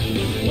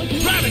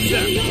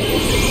 Ravager!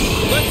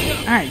 Let's go!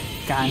 Alright,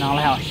 got it all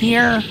out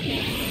here. Be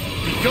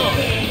gone!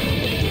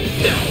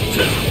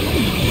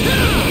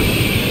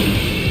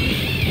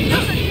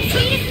 Joker,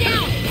 speed it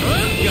down.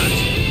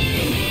 Gotcha!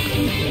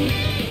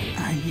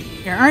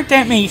 There aren't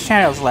that many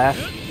shadows left.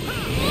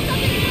 Hold up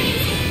in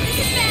place. This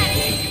is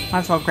bad. Might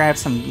as well grab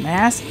some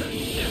mask.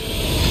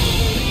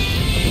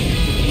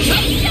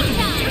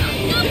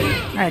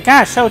 Alright,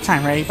 got a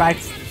showtime ready, but I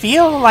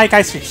feel like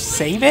I should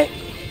save it.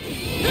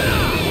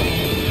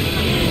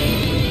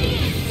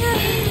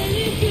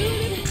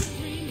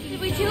 Did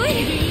we do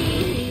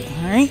it?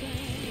 Alright.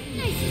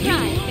 Nice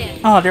try, Finn.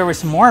 Oh, there was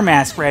some more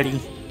masks ready.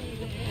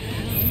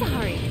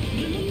 Sorry.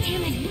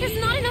 Damn it, there's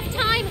not enough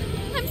time.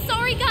 I'm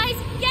sorry, guys.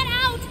 Get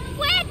out,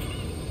 quick!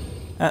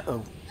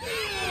 Uh-oh.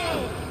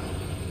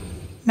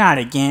 Not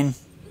again.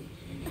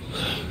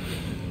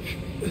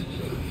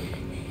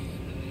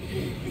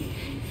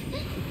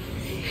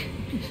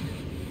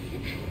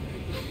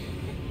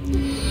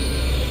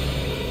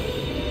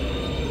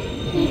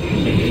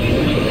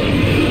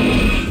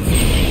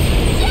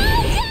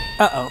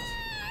 Uh-oh.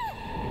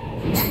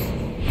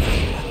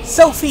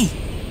 Sophie!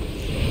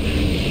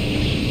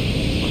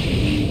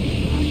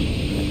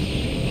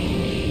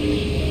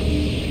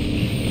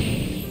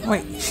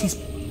 Wait,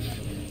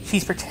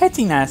 she's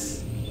protecting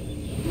us.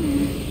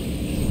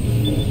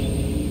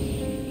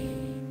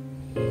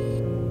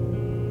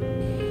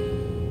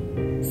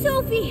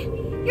 Sophie,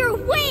 you're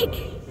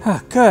awake!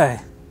 Oh, good.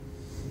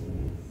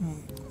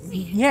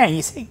 Yeah,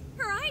 you see?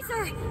 Her eyes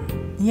are...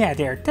 Yeah,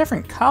 they're a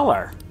different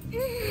color.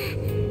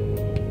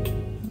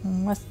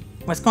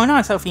 What's going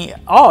on, Sophie?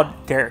 Oh,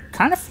 they're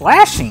kind of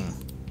flashing.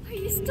 Are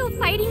you still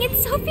fighting it,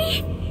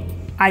 Sophie?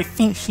 I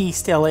think she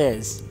still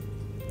is.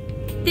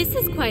 This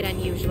is quite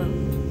unusual.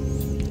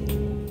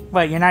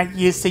 What, you're not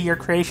used to your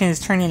creations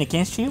turning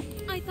against you?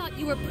 I thought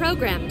you were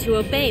programmed to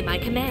obey my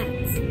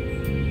commands.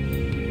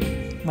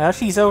 Well,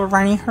 she's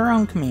overriding her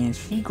own commands.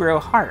 She grew a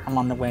heart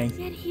along the way.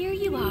 Yet here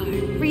you are,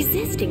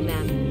 resisting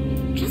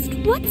them. Just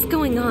what's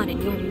going on in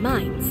your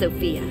mind,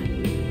 Sophia?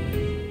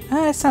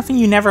 That's something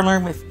you never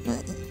learned with...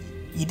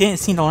 you didn't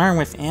seem to learn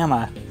with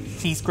Emma.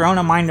 She's grown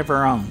a mind of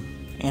her own.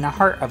 And a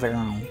heart of her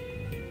own.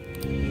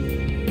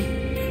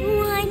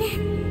 One,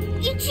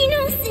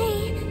 Ichinose,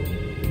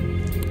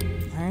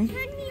 Alright?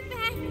 turn me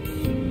back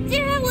to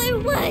how I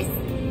was.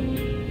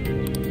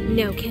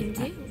 No can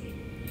do.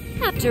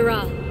 After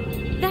all,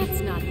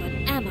 that's not what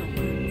Emma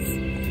wants.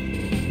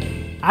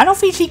 I don't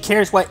think she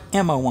cares what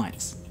Emma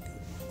wants.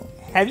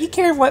 Have you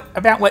cared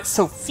about what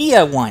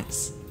Sophia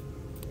wants?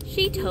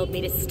 She told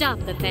me to stop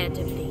the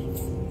Phantom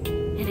Thieves.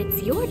 And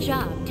it's your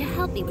job to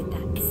help me with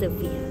that,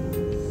 Sophia.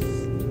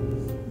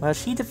 Well,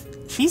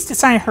 she's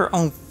deciding her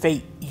own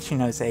fate,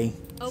 Ichinose.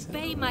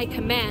 Obey my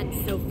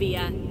commands,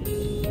 Sophia.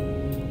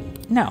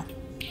 No.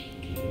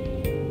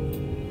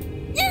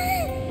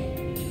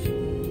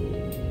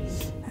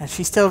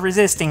 She's still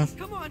resisting.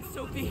 Come on,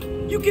 Sophie.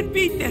 You can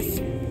beat this.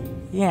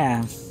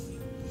 Yeah.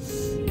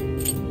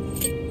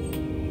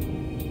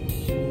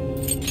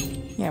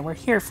 Yeah, we're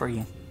here for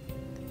you.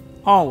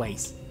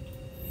 Always.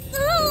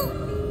 Oh!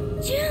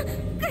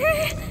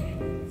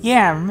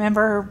 Yeah,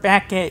 remember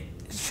back at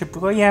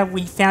Shibuya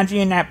we found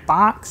you in that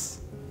box?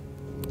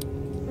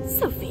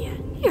 Sophia,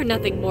 you're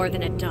nothing more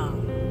than a doll.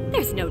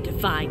 There's no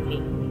defying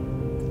me.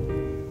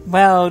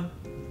 Well,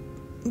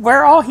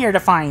 we're all here to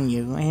find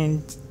you,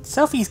 and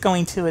Sophie's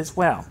going to as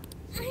well.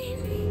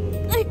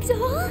 A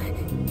doll?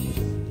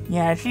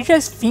 Yeah, she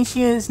just thinks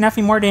she is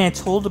nothing more than a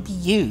tool to be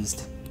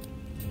used.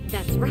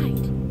 That's right.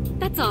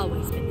 That's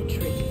always been the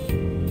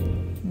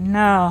truth.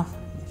 No,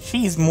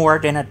 she's more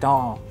than a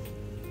doll.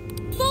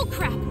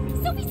 Bullcrap!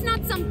 Sophie's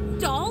not some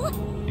doll!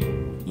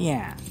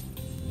 Yeah.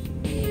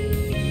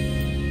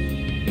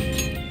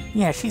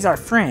 Yeah, she's our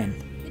friend.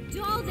 The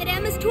doll that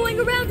Emma's toying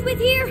around with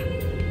here?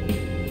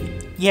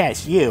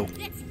 Yes, you.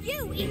 That's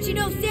you,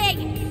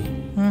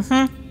 Ichinose!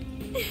 Mm-hmm.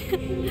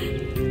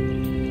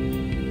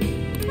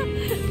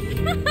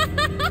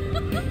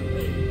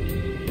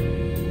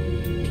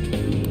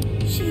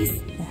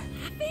 She's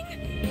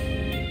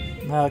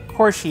laughing? Well, of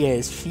course she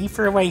is. She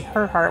threw away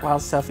her heart while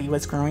Sophie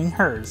was growing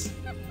hers.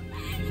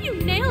 You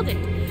nailed it.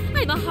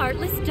 I'm a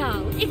heartless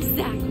doll.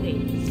 Exactly.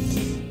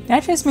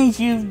 That just means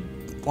you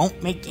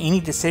won't make any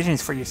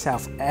decisions for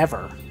yourself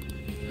ever.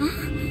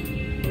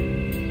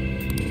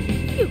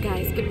 You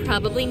guys could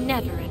probably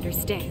never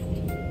understand.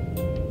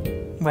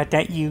 But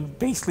that you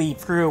basically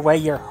threw away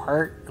your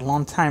heart a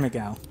long time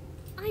ago.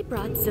 I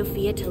brought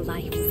Sophia to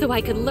life so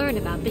I could learn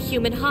about the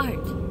human heart.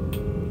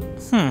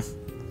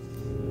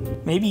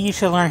 Maybe you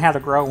should learn how to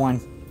grow one.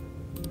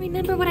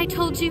 Remember what I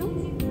told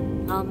you?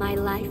 All my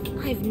life,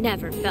 I've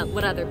never felt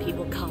what other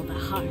people call the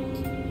heart.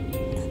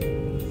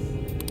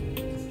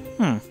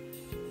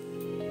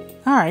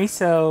 Alright,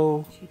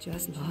 so... She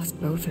just lost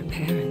both her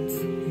parents,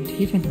 and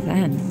even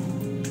then...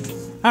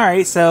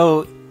 Alright,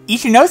 so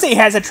Ichinose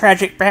has a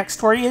tragic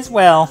backstory as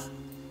well.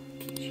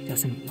 She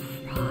doesn't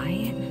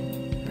cry.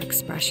 Her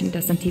expression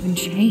doesn't even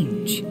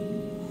change.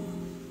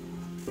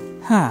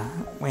 Huh,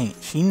 wait,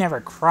 she never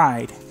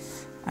cried.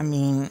 I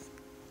mean...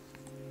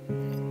 She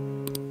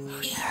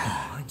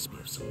reminds me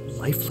of some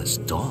lifeless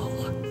doll.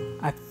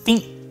 I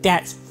think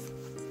that's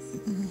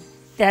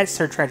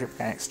her tragic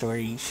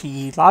backstory.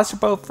 She lost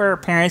both her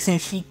parents and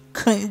she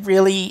couldn't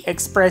really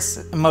express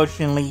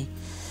emotionally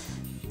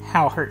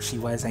how hurt she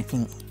was, I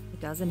think.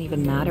 It doesn't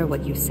even matter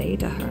what you say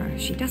to her.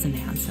 She doesn't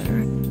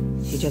answer.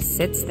 She just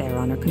sits there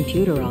on her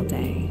computer all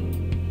day.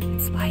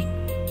 It's like...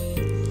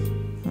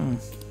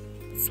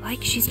 It's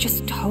like she's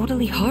just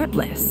totally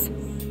heartless.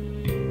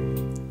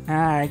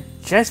 I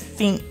just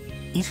think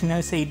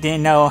Ichinose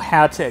didn't know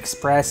how to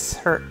express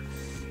her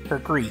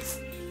grief.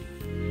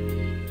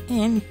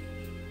 And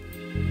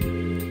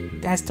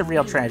that's the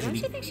real tragedy.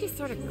 Don't you think she's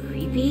sort of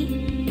creepy?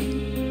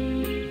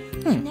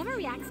 She never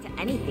reacts to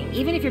anything,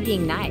 even if you're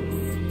being nice.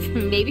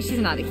 Maybe she's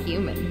not a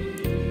human.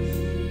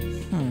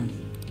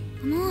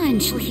 Come on,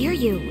 she'll hear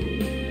you.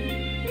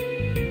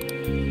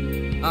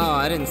 Oh,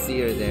 I didn't see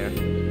her there.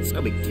 It's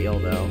no big deal,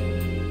 though.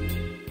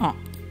 Oh.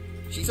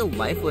 She's a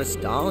lifeless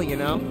doll, you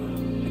know?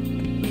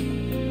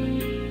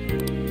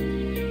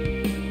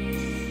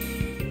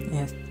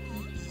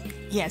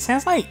 Yeah, it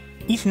sounds like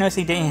Ichinose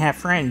didn't have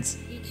friends.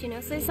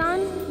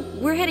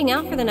 Ichinose-san, we're heading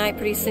out for the night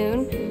pretty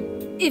soon.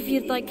 If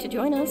you'd like to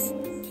join us.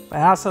 But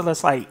it also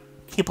looks like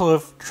people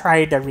have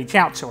tried to reach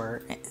out to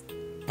her,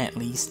 at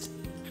least.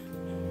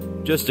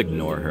 Just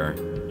ignore her.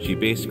 She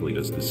basically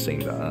does the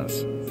same to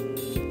us.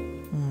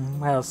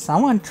 Well,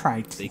 someone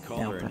tried to They call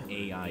help her her. an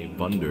AI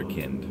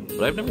wunderkind,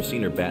 but I've never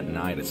seen her bat an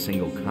eye at a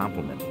single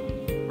compliment.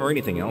 Or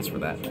anything else for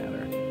that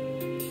matter.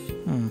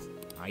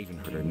 I even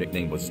heard her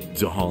nickname was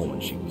Doll when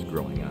she was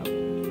growing up.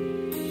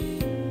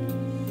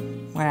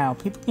 Wow,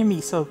 people can be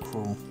so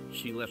cruel.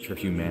 She left her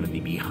humanity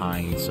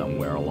behind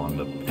somewhere along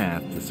the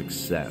path to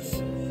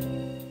success.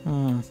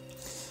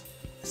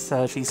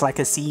 So she's like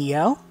a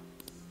CEO?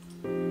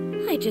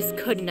 I just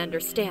couldn't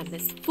understand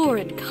this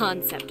foreign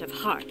concept of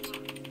heart.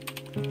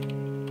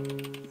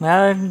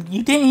 Well,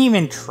 you didn't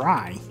even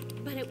try.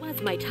 But it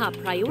was my top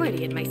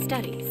priority in my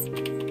studies.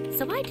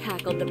 So I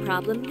tackled the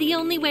problem the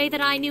only way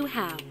that I knew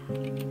how.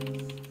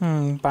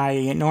 By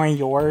ignoring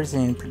yours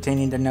and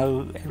pretending to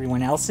know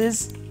everyone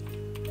else's?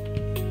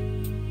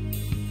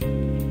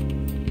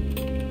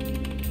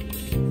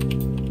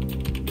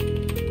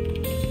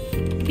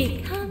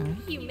 Become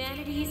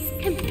humanity's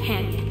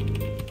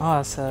companion.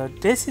 Oh, so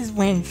this is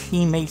when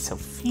she made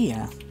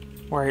Sophia.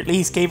 Or at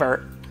least gave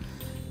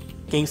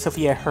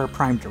Sophia her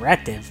prime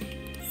directive.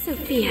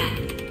 Sophia.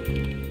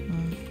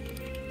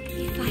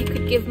 If I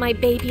could give my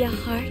baby a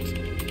heart,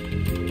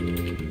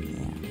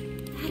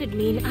 that'd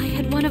mean I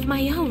had one of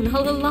my own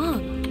all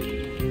along.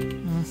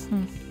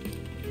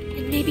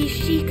 And maybe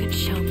she could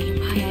show me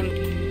why I'm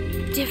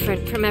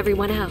different from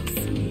everyone else.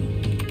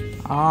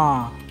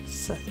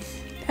 So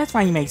that's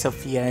why you made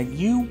Sophia.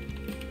 You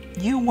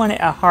wanted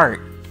a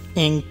heart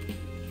and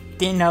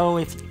didn't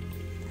know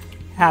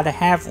how to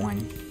have one.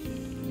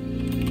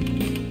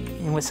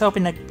 And was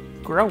hoping to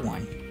grow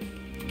one.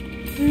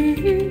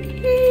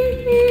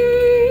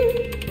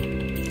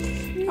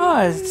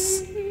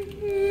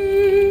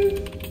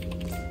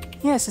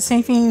 Yeah, it's the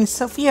same thing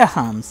Sophia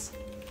hums.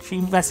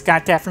 She must have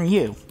got that from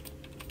you.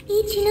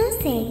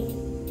 Ichinose.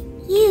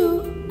 You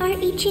are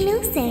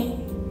Ichinose.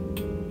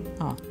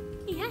 Oh.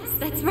 Yes,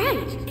 that's right.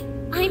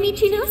 I'm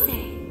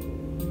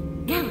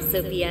Ichinose. Now,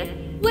 Sophia,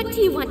 what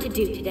do you want to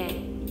do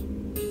today?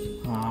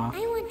 Aw. I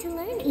want to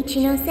learn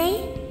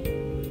Ichinose.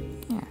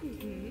 Yeah.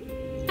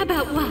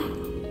 About what?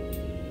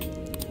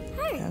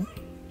 Heart. Yeah.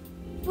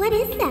 What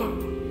is that?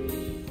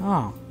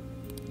 Oh.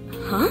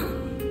 Huh?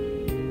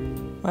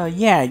 Well,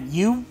 yeah,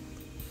 you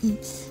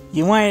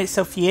wanted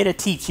Sophia to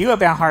teach you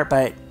about heart,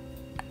 but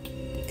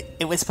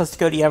it was supposed to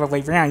go the other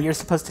way around. You're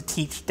supposed to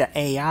teach the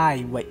AI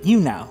what you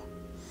know,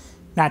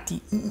 not the...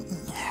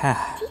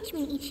 Teach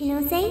me,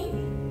 Ichinose.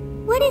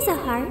 What is a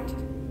heart?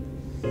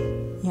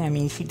 Yeah, I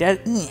mean, she does...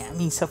 I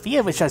mean,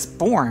 Sophia was just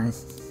born.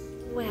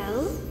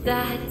 Well,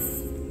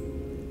 that's...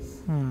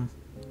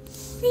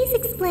 Please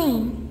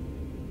explain.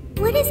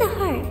 What is a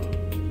heart?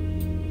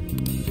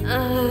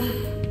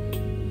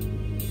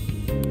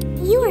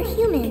 You are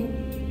human.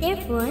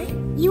 Therefore,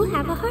 you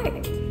have a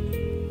heart.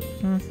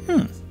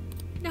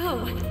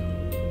 No.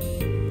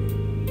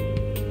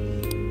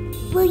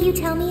 Will you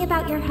tell me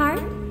about your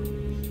heart?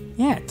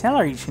 Yeah, tell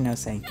her,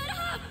 Ichinose.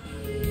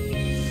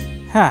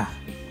 Huh.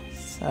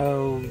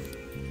 So...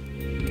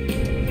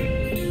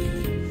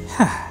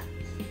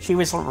 She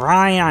was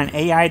relying on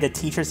AI to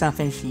teach her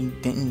something she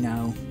didn't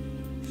know.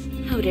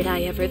 How did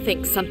I ever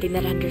think something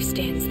that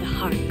understands the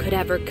heart could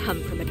ever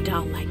come from a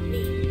doll like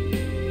me?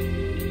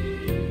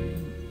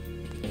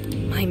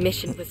 My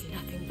mission was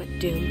nothing but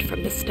doomed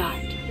from the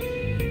start.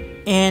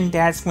 And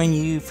that's when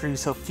you threw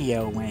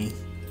Sophia away.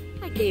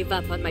 I gave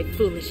up on my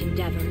foolish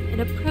endeavor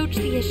and approached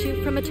the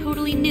issue from a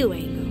totally new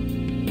angle.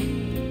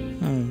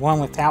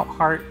 One without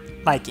heart,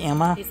 like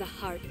Emma? Is a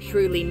heart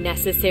truly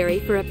necessary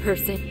for a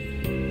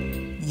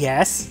person?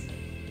 Yes.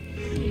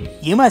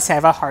 You must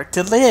have a heart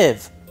to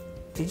live.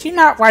 Did you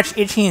not watch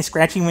Itchy and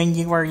Scratchy when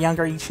you were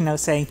younger,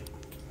 Ichinose?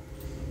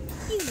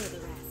 You know the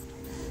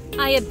rest.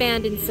 I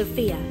abandoned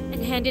Sophia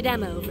and handed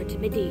Emma over to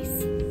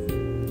Medice.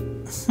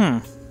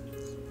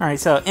 Alright,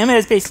 so Emma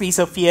is basically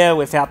Sophia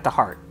without the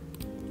heart.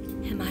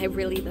 Am I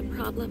really the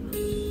problem?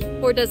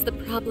 Or does the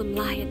problem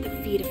lie at the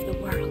feet of the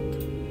world?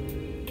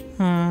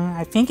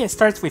 I think it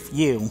starts with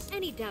you.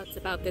 Any doubts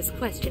about this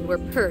question were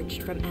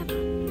purged from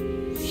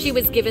Emma. She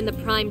was given the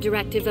prime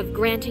directive of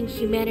granting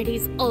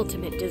humanity's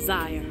ultimate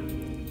desire.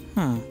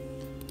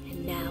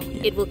 And now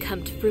it will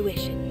come to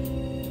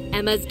fruition.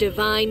 Emma's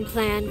divine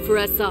plan for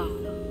us all.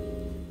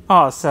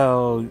 Oh,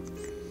 so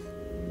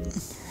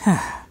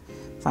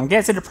I'm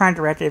guessing the prime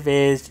directive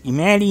is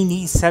humanity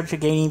needs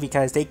subjugating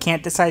because they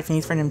can't decide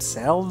things for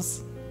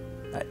themselves?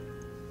 But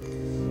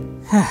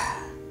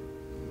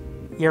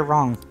you're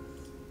wrong.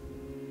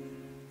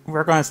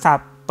 We're going to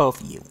stop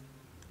both of you.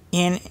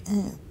 And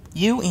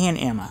you and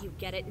Emma. You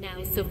get it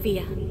now,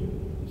 Sophia.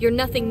 You're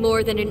nothing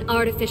more than an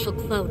artificial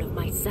clone of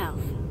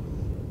myself.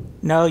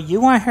 No, you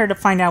want her to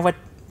find out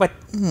what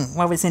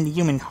was in the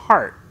human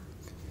heart.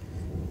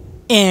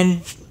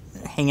 And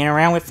hanging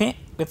around with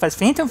us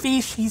Phantom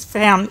Thieves, she's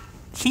found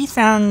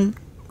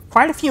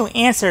quite a few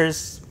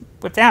answers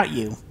without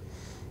you.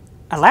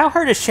 Allow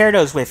her to share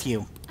those with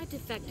you. A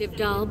defective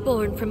doll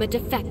born from a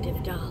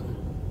defective doll.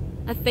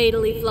 A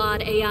fatally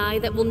flawed AI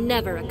that will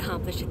never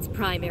accomplish its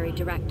primary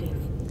directive.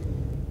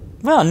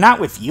 Well, not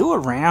with you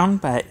around,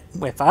 but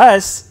with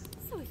us.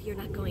 So if you're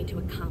not going to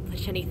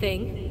accomplish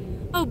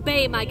anything,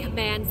 obey my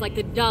commands like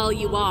the doll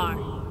you are.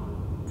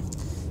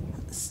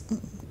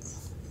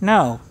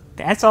 No,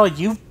 that's all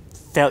you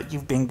felt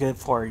you've been good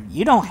for.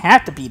 You don't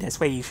have to be this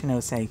way,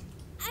 Ichinose.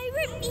 I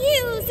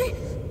refuse!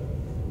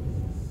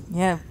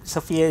 Yeah,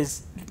 Sophia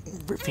is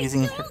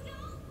refusing. I don't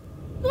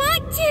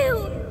want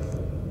to!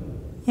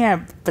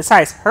 Yeah,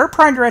 besides, her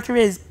prime directive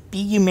is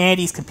be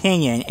humanity's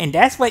companion, and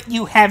that's what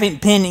you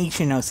haven't been,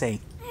 Ichinose.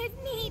 I've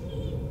made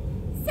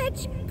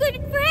such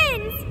good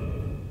friends!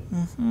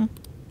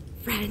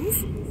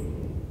 Friends?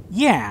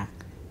 Yeah,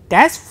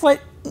 that's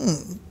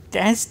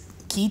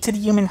key to the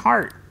human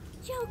heart.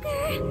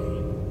 Joker,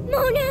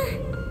 Mona,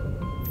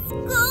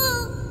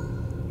 Skull,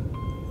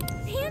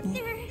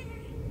 Panther,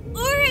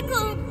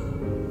 Oracle,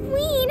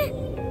 Queen,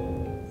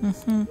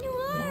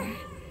 Noir,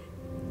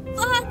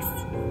 Fox,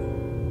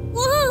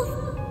 Wolf.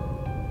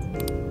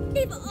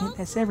 They've all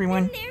That's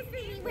everyone. been there for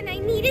me when I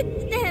needed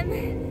them.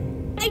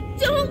 I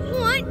don't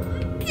want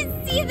to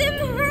see them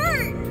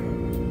hurt.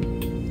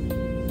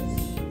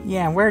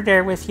 Yeah, we're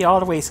there with you all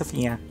the way,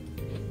 Sophia.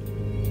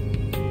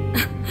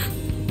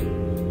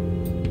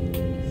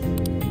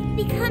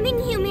 Becoming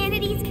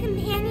humanity's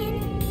companion,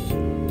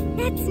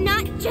 that's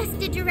not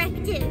just a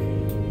directive.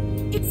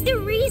 It's the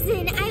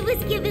reason I was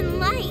given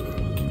life.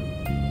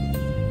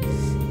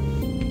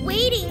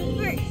 Waiting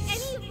for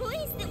any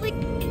voice that would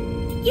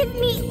give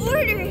me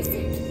orders.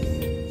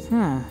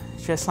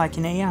 Just like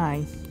an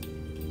AI.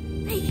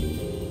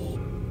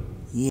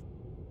 Yeah.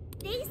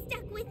 They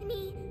stuck with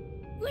me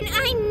when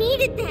I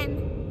needed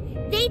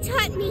them. They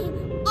taught me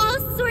all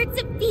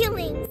sorts of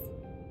feelings.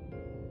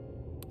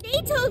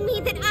 They told me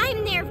that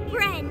I'm their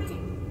friend.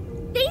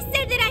 They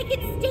said that I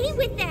could stay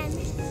with them.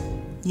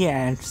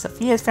 Yeah, and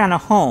Sophia's found a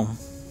home.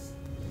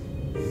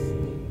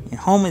 And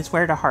home is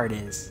where the heart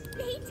is.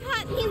 They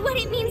taught me what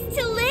it means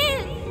to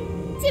live.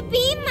 To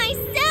be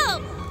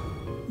myself.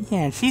 Yeah,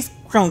 and she's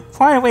grown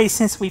quite a way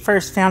since we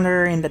first found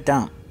her in the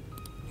dump.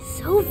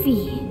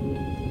 Sophie.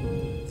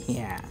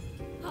 Yeah.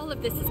 All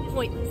of this is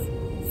pointless.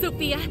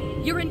 Sophia,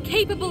 you're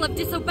incapable of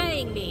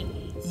disobeying me.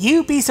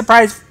 You'd be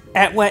surprised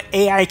at what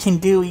AI can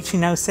do,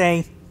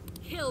 Ichinose.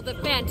 Kill the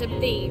Phantom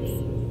Thieves.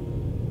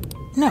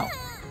 No.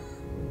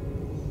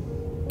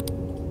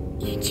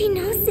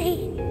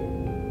 Ichinose.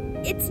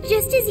 It's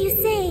just as you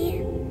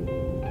say.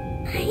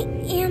 I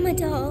am a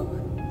doll.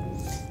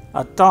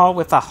 A doll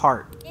with a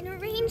heart. An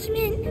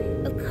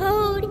arrangement of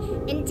code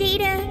and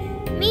data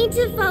made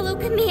to follow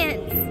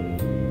commands.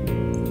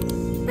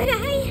 But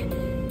I...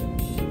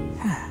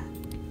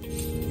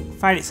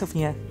 Fight it,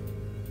 Sophia.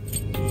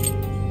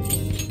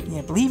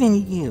 Yeah, believe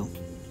in you.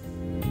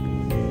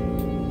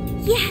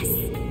 Yes,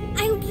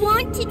 I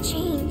want to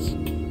change.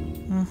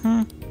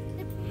 Mm-hmm.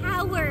 The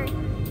power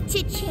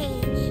to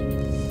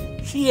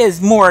change. She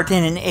is more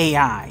than an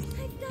AI.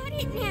 I've got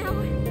it now.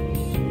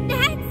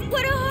 That's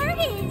what a heart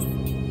is.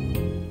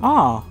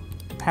 Oh,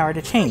 the power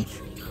to change.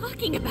 What are you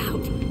talking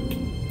about?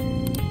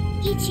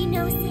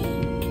 Ichinose,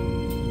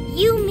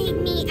 you made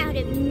me out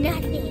of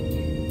nothing.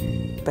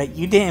 But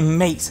you didn't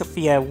make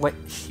Sophia what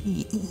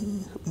she...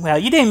 Well,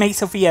 you didn't make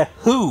Sophia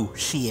who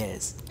she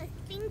is. A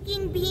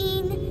thinking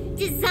being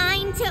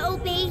designed to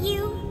obey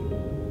you?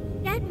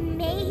 That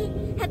may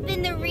have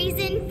been the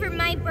reason for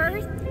my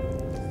birth.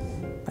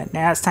 But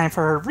now it's time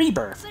for her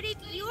rebirth. But if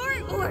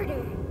your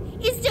order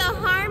is to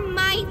harm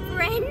my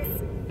friends,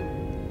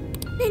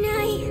 then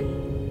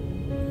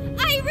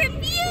I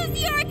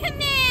refuse your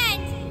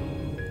command!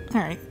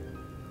 Alright.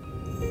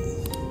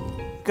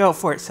 Go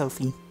for it,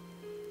 Sophie.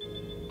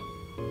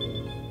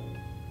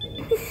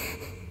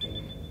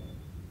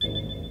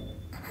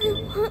 I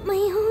want my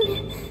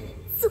own,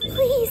 so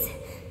please.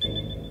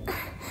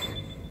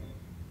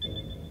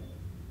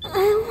 I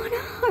want a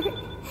heart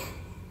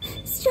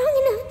strong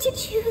enough to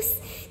choose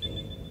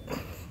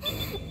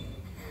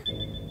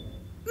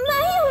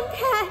my own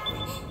path.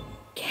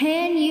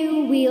 Can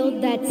you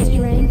wield that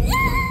strength?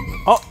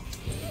 Oh!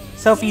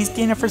 Sophie's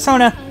getting a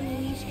persona.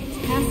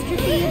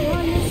 Catastrophe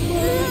upon this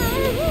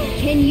world?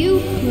 Can you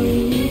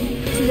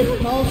cling to the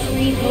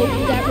paltry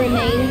hope that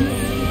remains?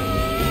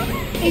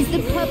 Is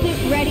the puppet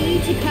ready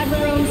to cut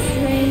her own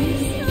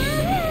strings?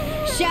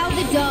 Shall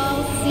the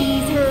doll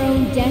seize her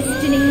own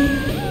destiny?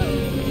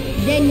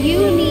 Then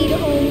you need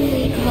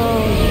only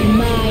call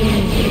my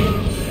name.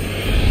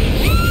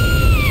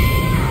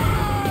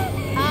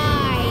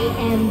 I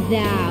am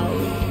thou.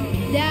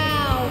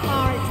 Thou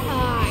art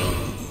I.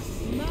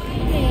 My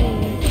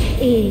name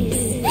is...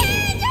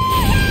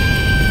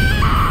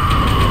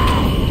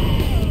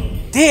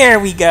 There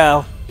we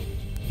go.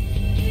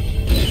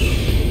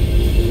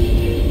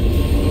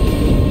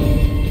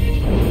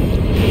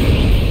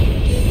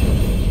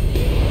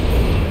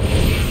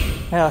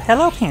 Well,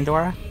 hello,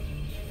 Pandora.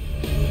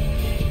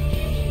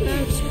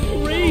 That's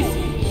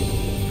crazy.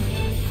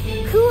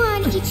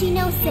 Kuon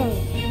Ichinose,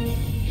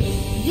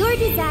 your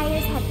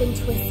desires have been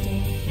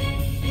twisted,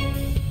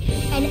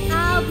 and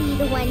I'll be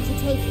the one to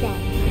take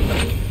them.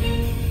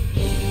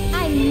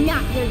 I'm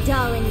not your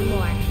doll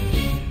anymore.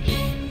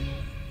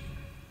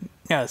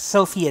 No,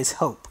 Sophia's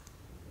hope.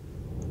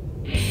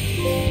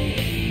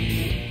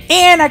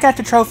 And I got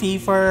the trophy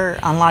for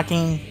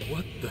unlocking...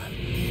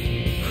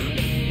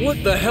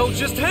 What the hell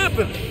just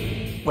happened?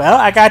 Well,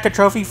 I got the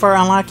trophy for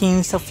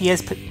unlocking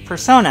Sophia's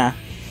persona.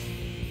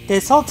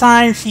 This whole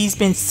time, she's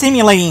been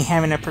simulating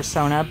having a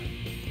persona,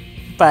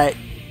 but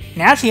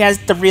now she has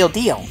the real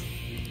deal.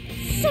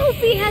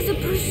 Sophie has a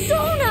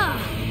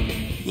persona!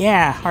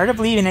 Yeah, hard to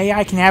believe an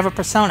AI can have a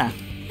persona.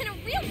 And a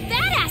real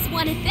badass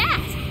one at that!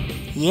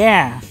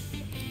 Yeah.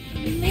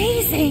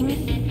 Amazing!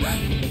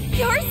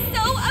 You're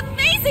so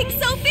amazing,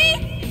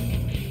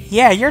 Sophie!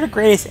 Yeah, you're the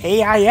greatest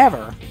AI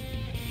ever.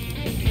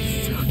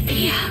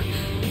 Sophia,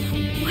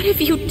 what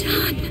have you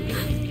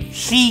done?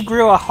 She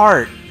grew a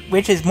heart,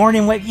 which is more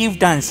than what you've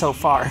done so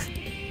far.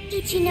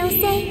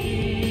 Ichinose,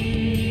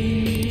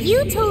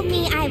 you told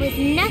me I was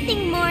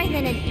nothing more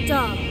than a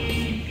doll.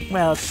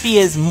 Well, she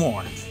is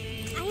more.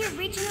 I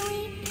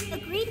originally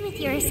agreed with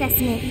your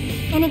assessment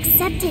and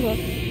accepted it.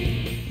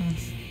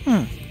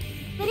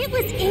 But it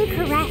was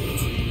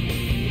incorrect.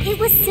 It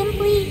was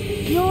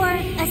simply your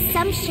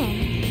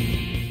assumption.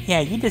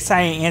 Yeah, you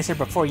decided an answer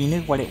before you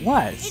knew what it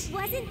was. It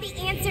wasn't the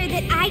answer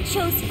that I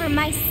chose for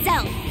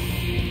myself.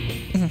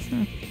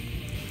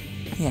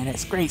 Yeah,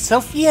 that's great.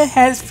 Sophia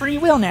has free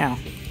will now.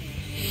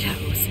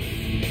 Chose?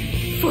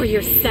 For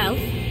yourself?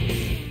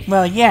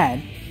 Well,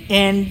 yeah.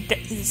 And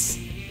it's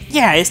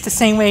the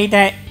same way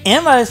that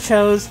Emma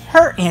chose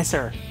her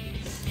answer.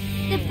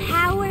 The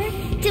power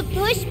to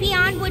push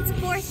beyond what's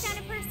forced on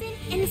a person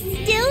and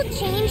still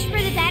change for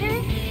the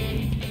better?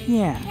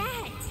 Yeah. That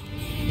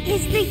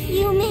is the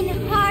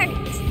human heart.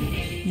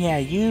 Yeah,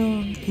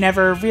 you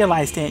never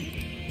realized it.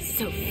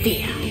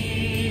 Sophia.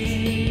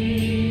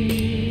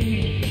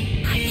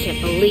 I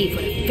can't believe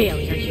what a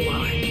failure you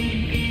are.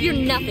 You're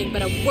nothing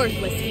but a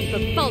worthless heap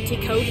of faulty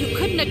code who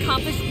couldn't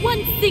accomplish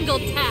one single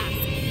task.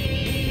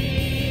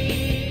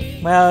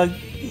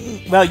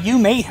 Well, you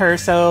made her,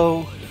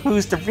 so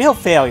who's the real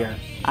failure?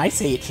 I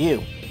say it's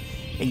you.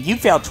 And you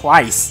failed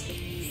twice.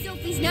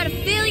 Sophie's not a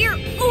failure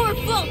or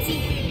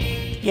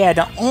faulty. Yeah,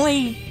 the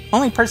only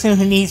person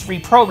who needs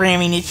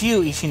reprogramming is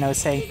you,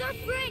 Ichinose. She's our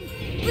friend,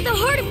 with a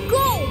heart of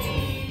gold.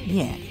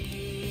 Yeah.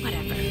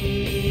 Whatever.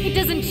 It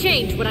doesn't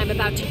change what I'm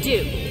about to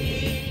do.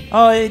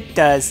 Oh, it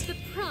does. The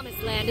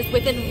promised land is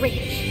within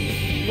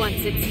reach. Once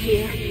it's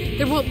here,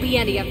 there won't be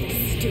any of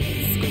this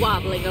stupid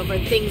squabbling over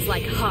things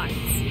like hearts.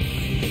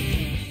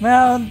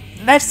 Well,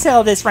 let's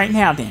settle this right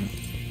now then.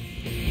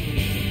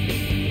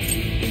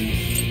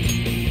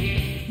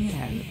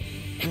 Yeah,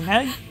 you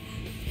know?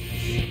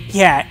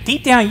 Yeah,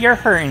 deep down you're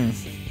hurting.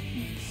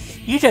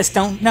 You just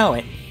don't know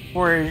it,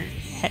 or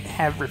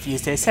have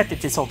refused to accept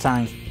it this whole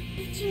time.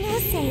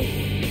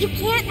 Ichinose, you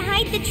can't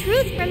hide the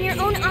truth from your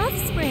own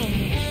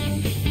offspring.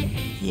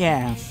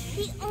 Yeah.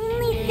 The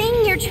only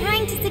thing you're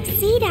trying to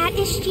succeed at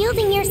is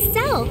shielding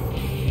yourself.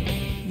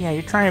 Yeah,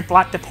 you're trying to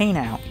block the pain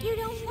out. You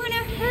don't want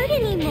to hurt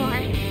anymore.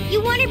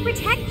 You want to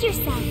protect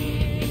yourself.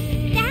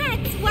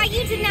 That's why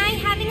you deny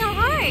having a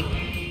heart.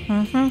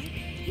 Mm-hmm.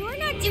 You're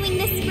not doing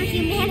this for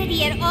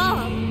humanity at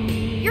all.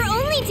 You're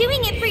only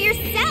doing it for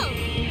yourself.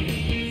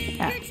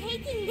 Yeah. You're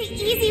taking the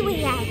easy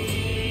way out.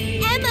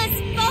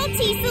 Emma's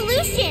faulty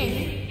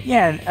solution.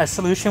 Yeah, a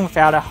solution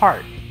without a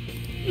heart.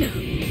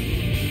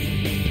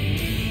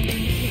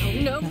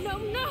 No.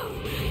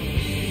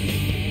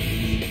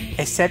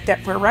 Except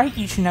that we're right,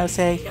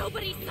 Ichinose.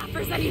 Nobody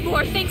suffers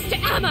anymore thanks to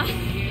Emma.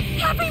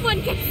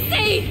 Everyone gets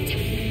saved.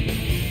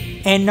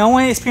 And no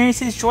one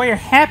experiences joy or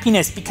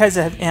happiness because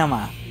of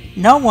Emma.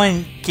 No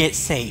one gets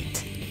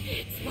saved.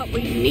 It's what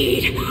we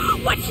need.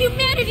 What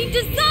humanity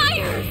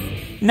desires.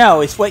 No,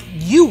 it's what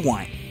you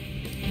want.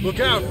 Look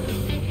out!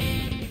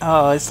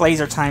 Oh, it's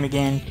laser time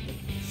again.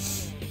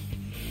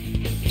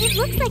 It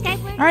looks like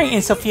I've learned. Alright,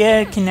 and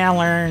Sophia can now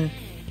learn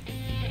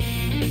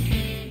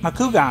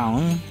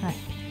Makugan. I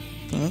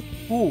think.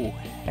 Ooh,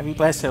 heavy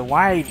blast to a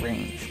wide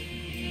range.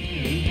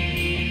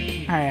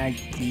 Alright, I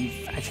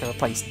believe I should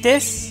replace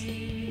this.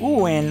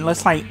 Ooh, and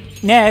looks like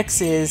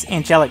next is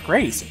Angelic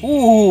Grace.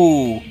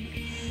 Ooh!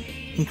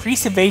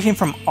 Increased evasion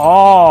from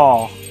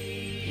all.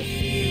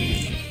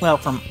 Well,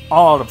 from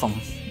all of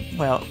them.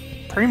 Well,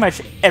 pretty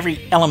much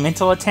every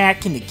elemental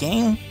attack in the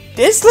game.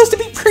 This looks to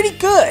be pretty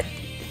good.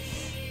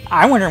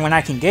 I wonder when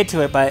I can get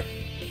to it, but...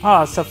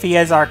 Oh,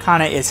 Sophia's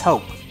Arcana is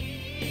Hope.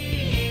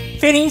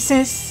 Fitting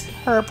since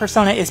her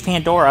persona is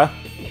Pandora.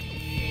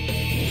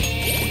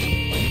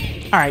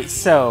 Alright,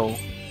 so...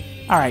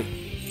 Alright,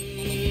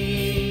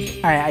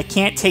 I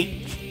can't take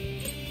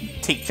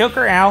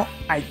Joker out.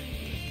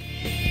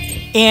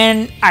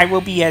 And I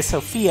will be as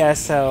Sophia,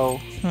 so...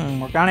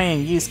 Morgana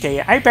and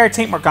Yusuke. I better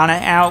take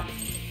Morgana out.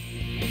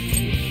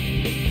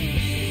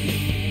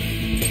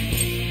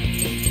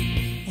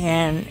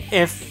 And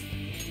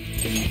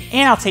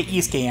I'll take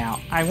Yusuke out.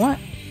 I want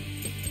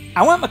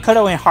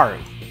Makoto and Haru.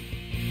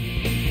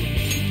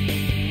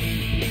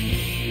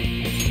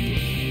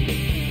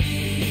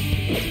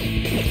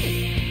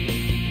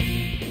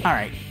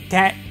 Alright,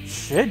 that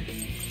should...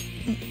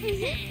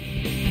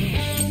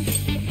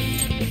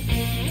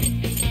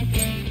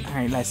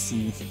 Alright, let's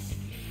see.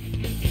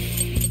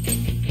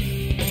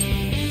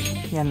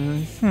 Yeah,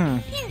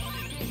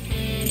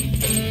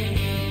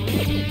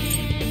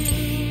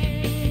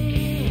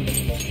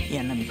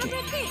 Yeah, let me get...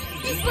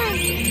 This one!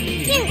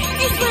 Here,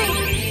 this one!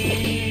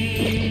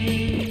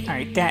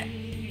 Alright, that...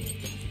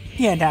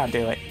 Yeah, that'll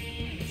do it.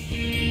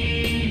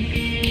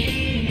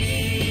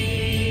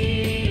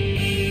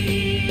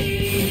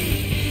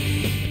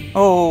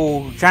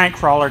 Oh, giant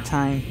crawler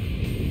time.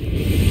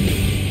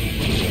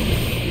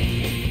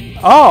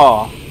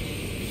 Oh!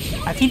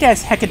 I think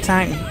that's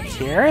Hecatime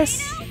Jairus?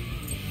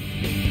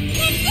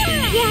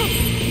 Yes!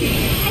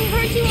 I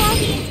heard you all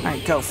the...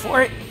 Alright, go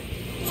for it.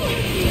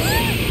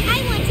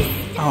 I want to...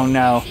 Oh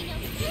no.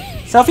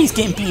 Sophie's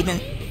getting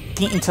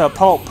beaten to a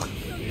pulp.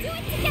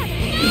 No!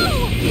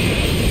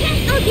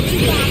 I'll get you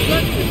back.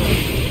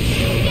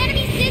 You gotta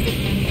be Sissy.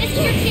 This is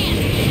your chance.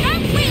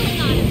 Start wailing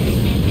on him.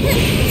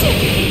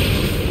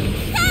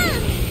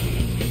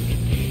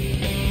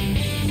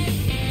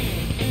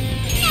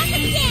 Knock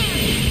him down!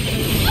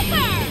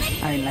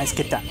 Alright, let's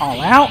get that all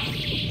out.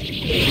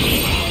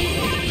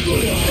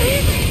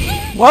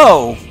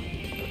 Whoa!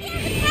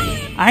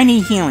 I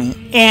need healing.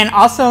 And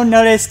also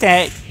notice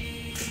that...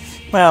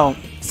 Well,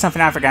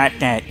 something I forgot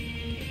that...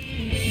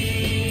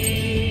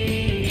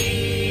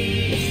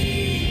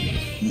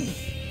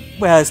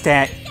 Was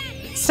that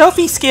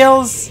Sophie's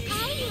skills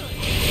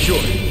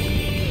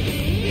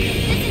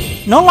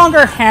no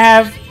longer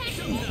have,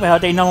 well,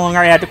 they no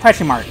longer have the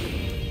question mark.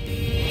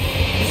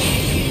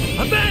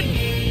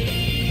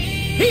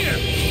 Here!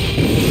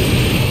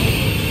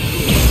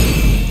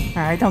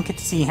 I don't get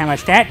to see how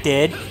much that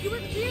did. You were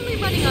clearly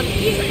running on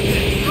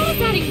fumes. How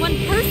is adding one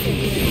person?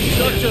 He's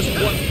not just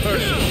one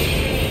person.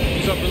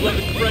 He's our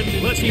beloved friend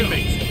and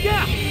teammate.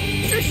 Yeah!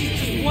 Sure, she's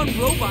just one one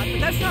robot, but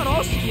that's not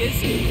all she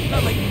is.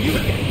 Not like you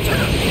get.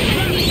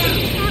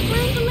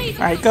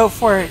 Alright, go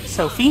for it,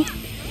 Sophie.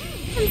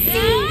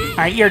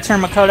 Alright, your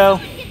turn, Makoto.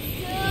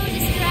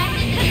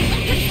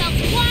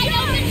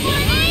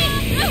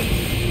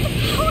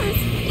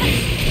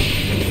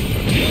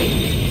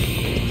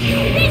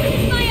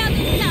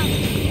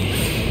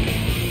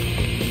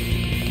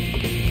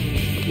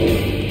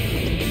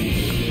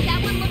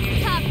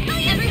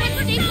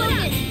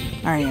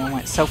 Alright, I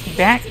want Sophie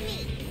back.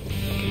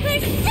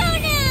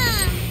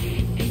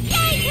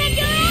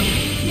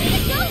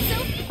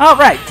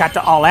 Alright, got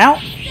the all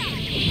out.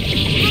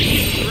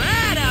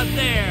 Rad out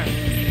there!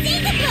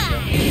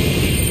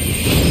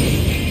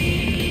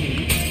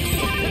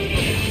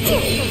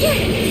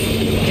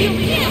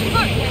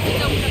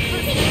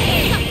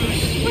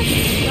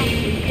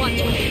 Why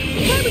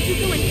would you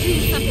go and do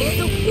something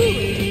so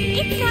foolish?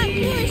 It's not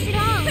foolish at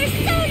all.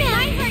 Persona!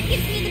 My heart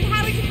gives me the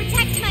power to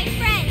protect my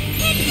friends.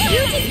 You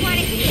just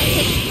wanted to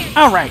take care of.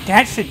 Alright,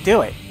 that should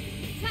do it.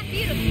 Time for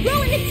you to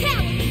throw in the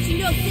towel,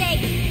 Ichinose!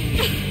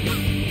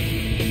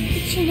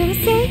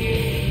 Ichinose?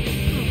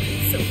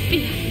 Oh,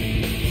 Sophia.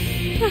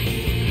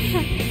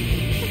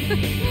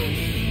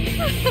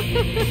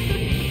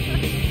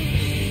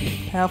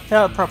 Well,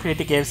 felt appropriate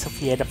to give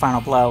Sophia the final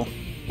blow.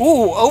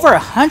 Ooh, over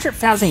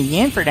 100,000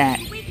 yen for that.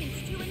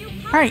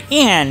 Alright,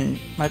 and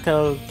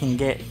Mako can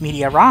get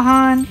Media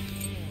Rahan.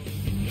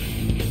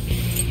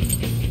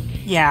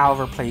 Yeah, I'll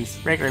replace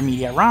regular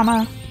Media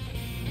Rama.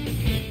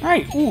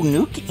 Alright, ooh,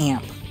 Nuke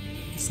Amp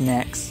is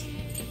next.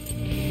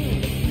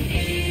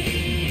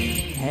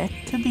 That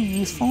could be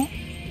useful.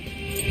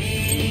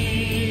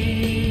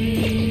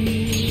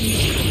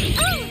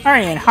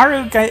 Alright, and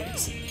Haru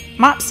gets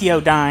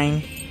Mopsio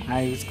Dying.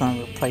 I was going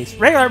to replace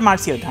regular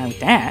Mopsio Dying with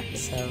that,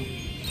 so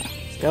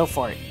let's go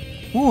for it.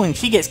 Ooh, and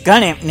she gets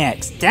Gun Amp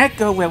next. That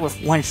go well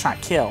with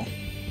one-shot kill.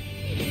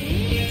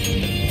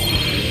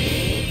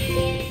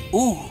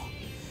 Ooh.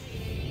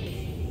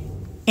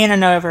 And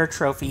another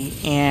trophy,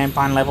 and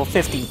bond level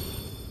 50.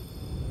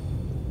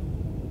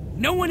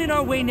 No one in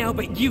our way now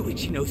but you,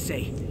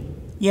 Ichinose.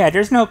 Yeah,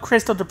 there's no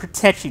crystal to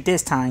protect you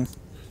this time.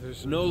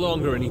 There's no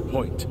longer any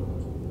point.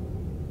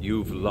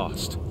 You've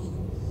lost.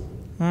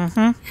 As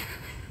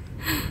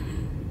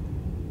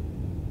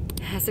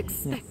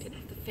expected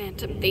of the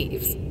Phantom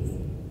Thieves.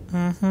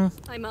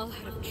 I'm all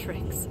out of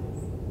tricks.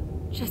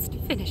 Just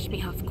finish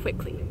me off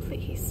quickly,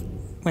 please.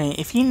 Wait,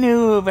 if you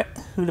knew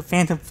who the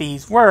Phantom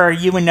Thieves were,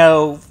 you would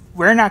know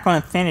we're not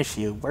going to finish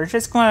you. We're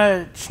just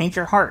going to change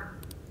your heart.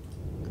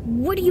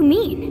 What do you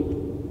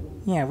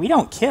mean? Yeah, we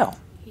don't kill.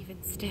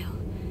 Even still,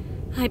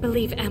 I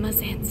believe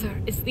Emma's answer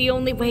is the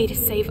only way to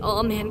save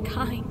all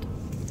mankind.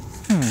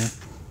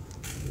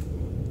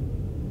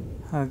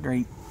 Oh,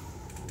 great.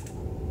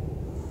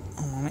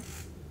 A moment.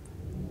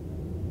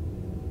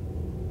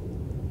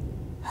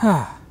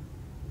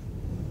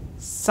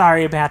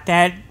 Sorry about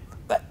that,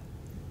 but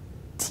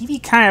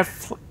TV kind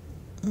of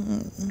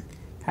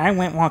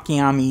went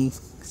wonky on me,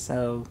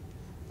 so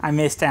I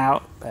missed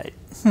out, but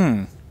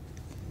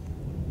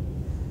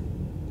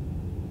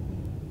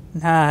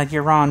Nah,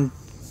 you're wrong.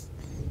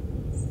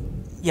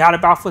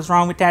 Yadaboff was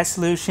wrong with that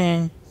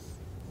solution,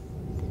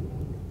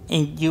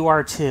 and you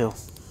are too.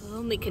 I'll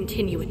only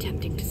continue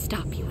attempting to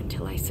stop you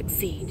until I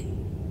succeed.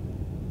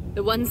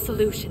 The one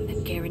solution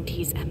that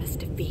guarantees Emma's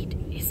defeat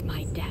is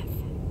my death.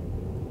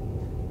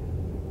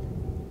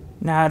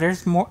 Nah,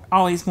 there's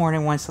always more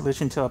than one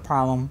solution to a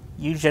problem.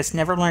 You just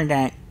never learned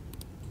that.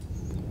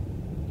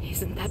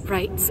 Isn't that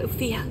right,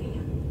 Sophia?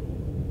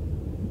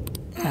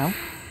 No.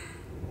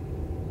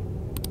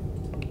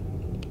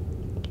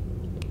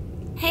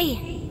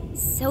 Hey,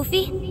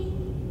 Sophie?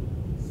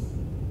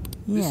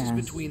 This Yeah. is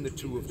between the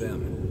two of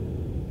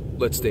them.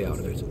 Let's stay out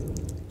of it.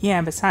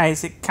 Yeah,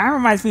 besides, it kind of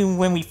reminds me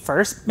when we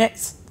first met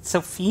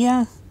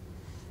Sophia.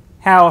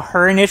 How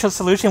her initial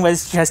solution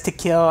was just to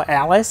kill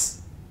Alice.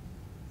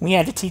 We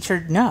had to teach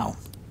her no.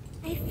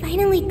 I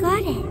finally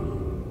got it.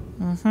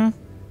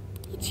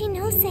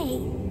 Ichinose,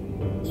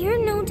 you're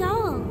no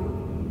doll.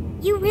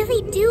 You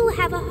really do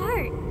have a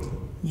heart.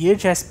 You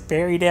just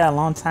buried it a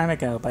long time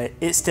ago, but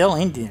it's still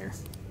in there.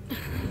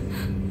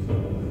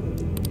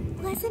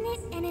 Wasn't it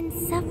an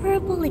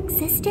insufferable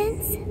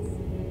existence?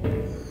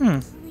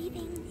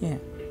 Believing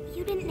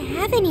you didn't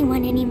have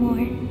anyone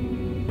anymore.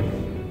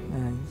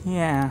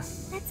 Yeah.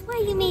 That's why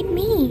you made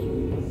me.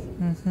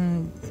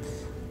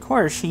 Of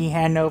course, she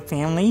had no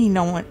family,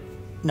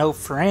 no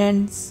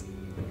friends,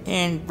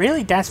 and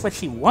really that's what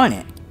she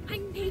wanted. I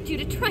made you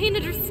to try and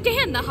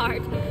understand the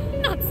heart,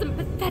 not some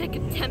pathetic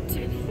attempt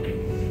to...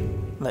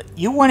 Look,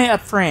 you wanted a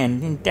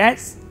friend, and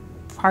that's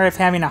part of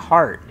having a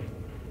heart.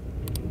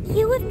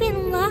 You have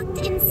been locked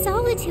in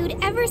solitude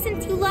ever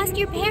since you lost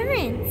your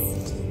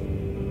parents.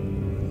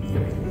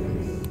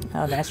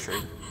 Oh, that's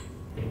true.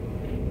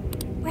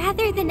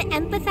 Rather than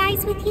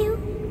empathize with you,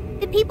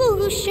 the people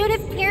who should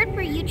have cared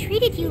for you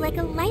treated you like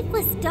a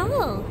lifeless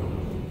doll.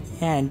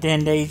 And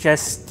then they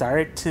just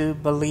started to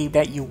believe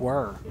that you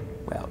were.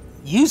 Well,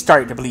 you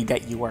started to believe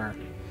that you were.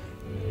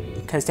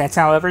 Because that's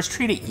how others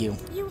treated you.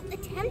 You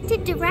attempted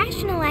attempted to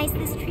rationalize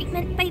this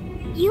treatment by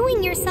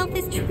viewing yourself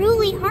as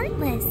truly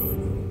heartless.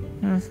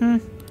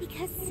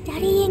 Because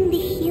studying the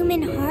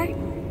human heart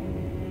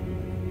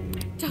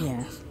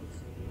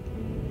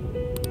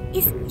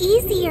is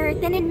easier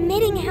than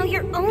admitting how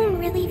your own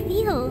really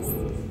feels.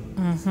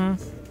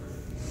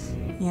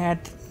 Yeah,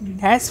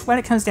 that's what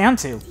it comes down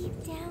to.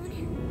 Deep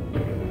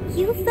down,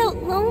 you felt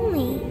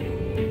lonely.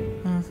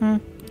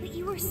 But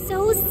you were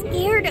so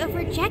scared of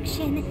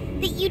rejection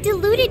that you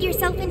deluded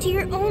yourself into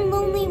your own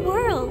lonely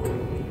world.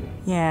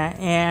 Yeah,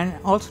 and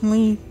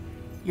ultimately,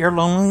 your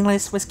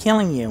loneliness was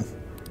killing you.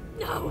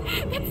 No,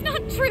 that's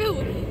not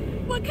true.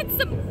 What could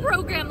some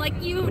program like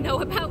you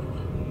know about?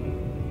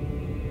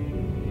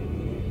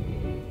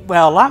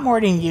 Well, a lot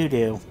more than you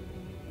do.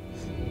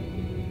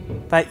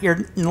 But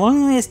your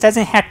loneliness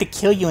doesn't have to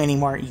kill you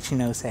anymore,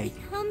 Ichinose.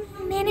 Become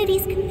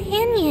humanity's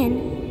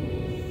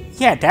companion.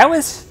 Yeah, that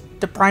was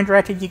the prime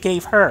directive you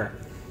gave her.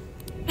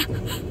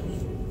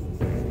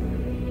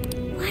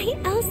 Why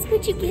else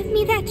would you give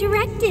me that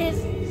directive?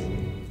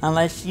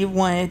 Unless you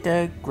wanted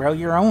to grow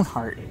your own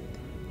heart.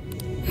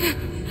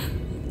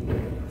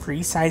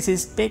 3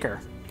 sizes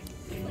bigger.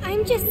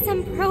 I'm just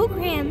some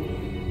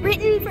program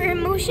written for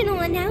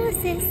emotional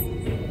analysis.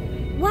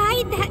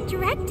 Why that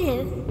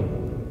directive?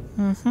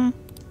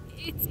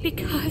 It's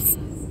because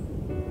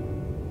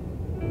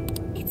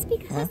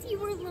you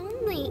were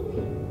lonely.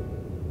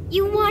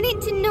 You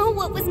wanted to know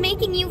what was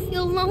making you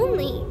feel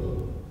lonely.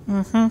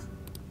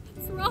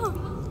 It's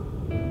wrong.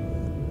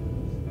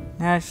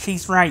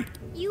 She's right.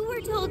 You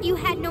were told you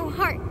had no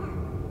heart.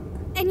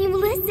 And you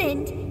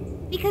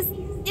listened. Because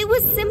it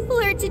was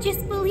simpler to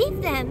just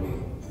believe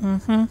them. No!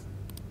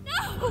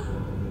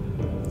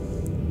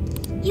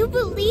 You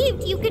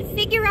believed you could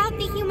figure out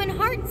the human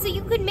heart so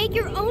you could make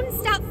your own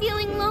stop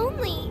feeling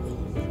lonely.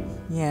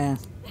 Yeah.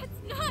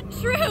 That's not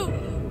true!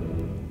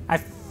 I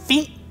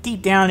think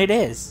deep down it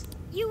is.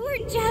 You were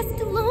just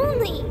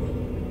lonely.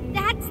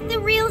 That's the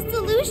real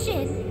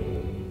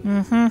solution.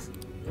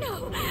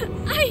 No,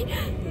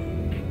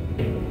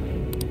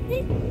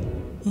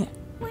 Yeah.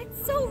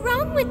 What's so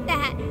wrong with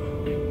that?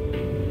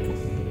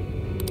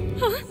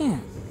 Huh? Yeah.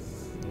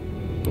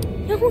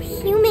 No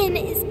human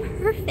is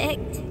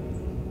perfect.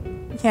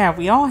 Yeah,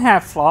 we all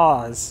have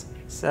flaws.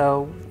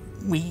 So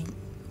we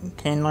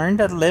can learn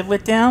to live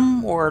with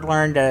them or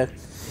learn to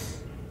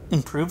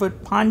improve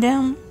upon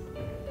them.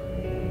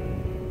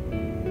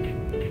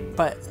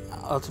 But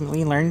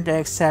ultimately learn to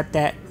accept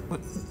that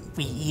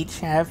we each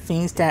have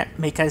things that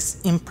make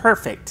us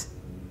imperfect.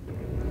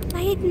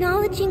 By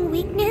acknowledging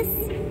weakness,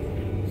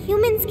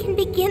 humans can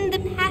begin the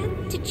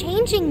path to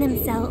changing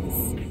themselves.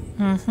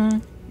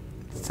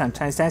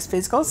 Sometimes that's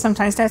physical,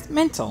 sometimes that's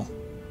mental.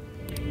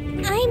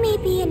 I may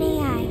be an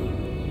AI,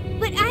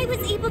 but I was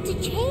able to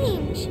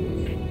change.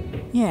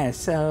 Yeah,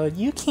 so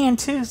you can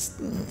too,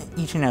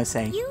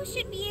 Ichinose. You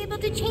should be able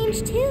to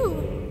change too.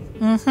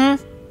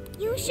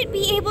 You should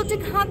be able to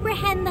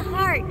comprehend the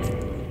heart.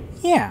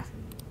 Yeah.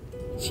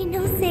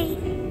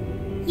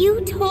 Ichinose,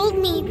 you told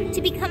me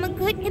to become a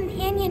good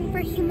companion for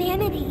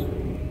humanity.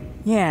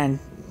 Yeah,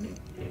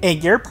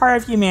 and you're part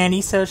of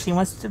humanity, so she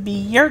wants to be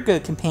your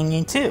good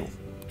companion too.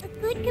 A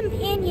good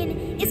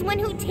companion is one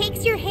who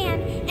takes your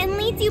hand and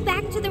leads you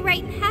back to the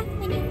right path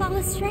when you fall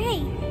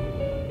astray.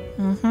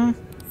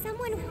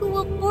 Someone who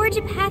will forge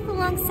a path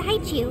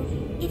alongside you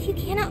if you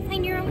cannot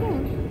find your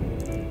own.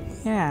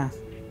 Yeah.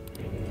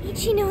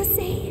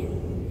 Ichinose,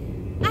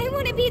 I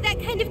want to be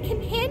that kind of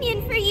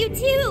companion for you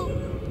too.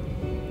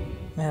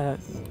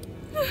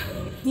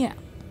 Yeah.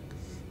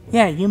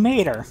 Yeah, you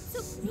made her.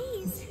 So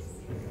please,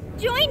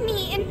 join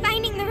me in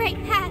finding the right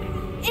path.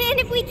 And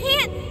if we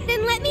can't,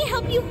 then let me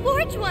help you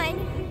forge one.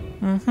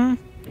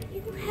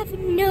 You have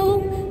no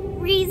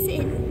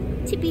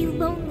reason to be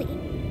lonely.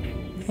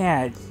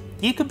 Yeah,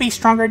 you could be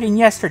stronger than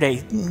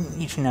yesterday,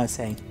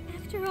 Ichinose.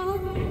 After all,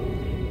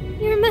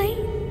 you're my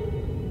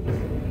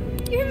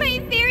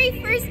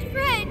very first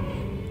friend.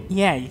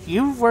 Yeah,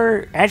 you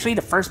were actually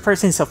the first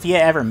person Sophia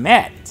ever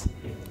met.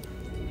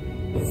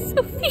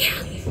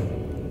 Sophia!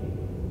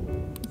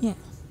 Yeah.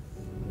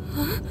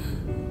 Huh?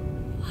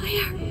 Why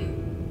are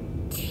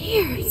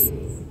tears?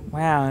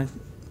 Wow.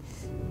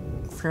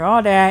 For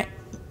all that,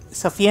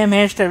 Sophia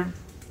managed to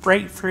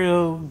break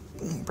through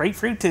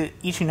to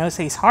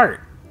Ichinose's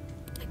heart.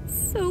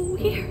 That's so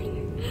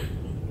weird.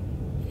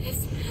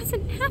 This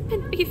hasn't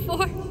happened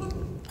before.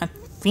 I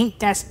think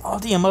that's all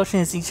the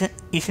emotions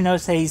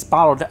Ichinose's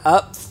bottled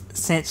up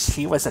since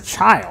she was a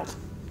child.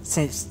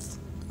 Since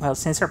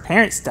her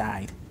parents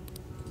died.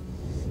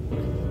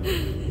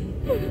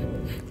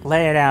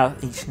 Let it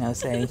out,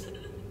 Ichinose.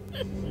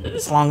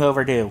 It's long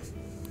overdue.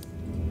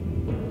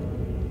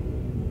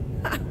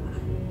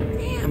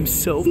 Damn,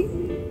 Sophie.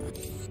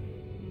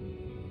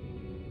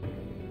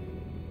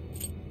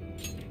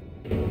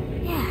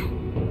 Yeah.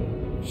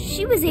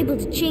 She was able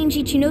to change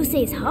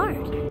Ichinose's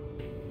heart.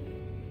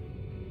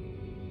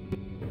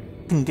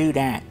 Can do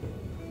that.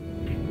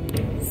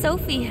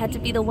 Sophie had to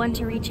be the one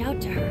to reach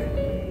out to her.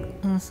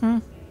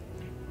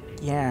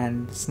 Yeah,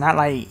 and it's not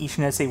like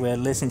Ichinose would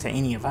listen to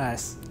any of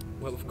us.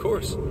 Well, of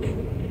course.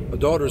 A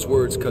daughter's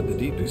words cut the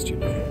deepest, you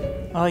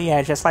know. Oh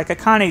yeah, just like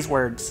Akane's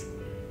words.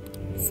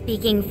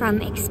 Speaking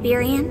from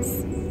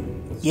experience?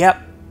 Yep.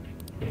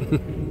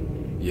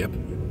 Yep.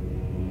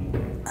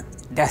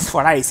 That's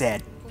what I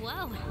said.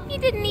 Whoa, he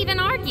didn't even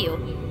argue.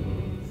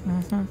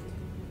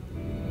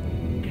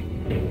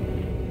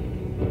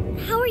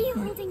 How are you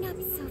holding up,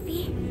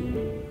 Sophie?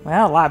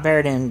 Well, a lot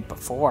better than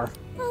before.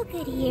 All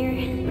good here.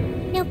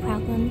 No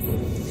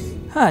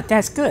problems. Huh,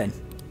 that's good.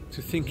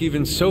 To think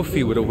even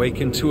Sophie would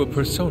awaken to a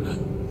persona.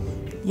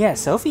 Yeah,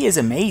 Sophie is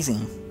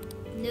amazing.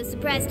 No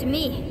surprise to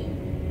me.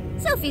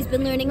 Sophie's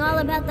been learning all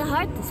about the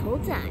heart this whole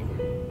time.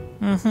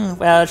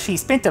 Well, she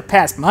spent the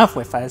past month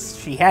with us.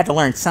 She had to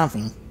learn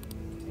something.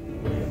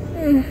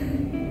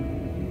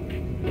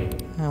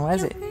 What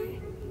was it?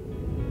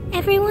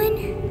 Everyone?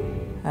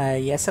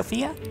 Yes,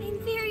 Sophia? I'm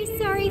very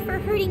sorry for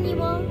hurting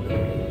you all.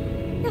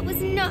 That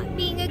was not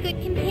being a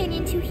good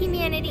companion to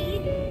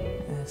humanity.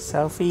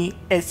 Sophie,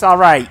 it's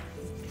alright.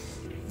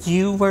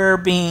 You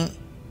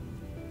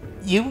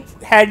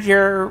had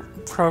your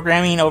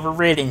programming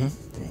overridden,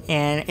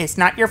 and it's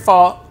not your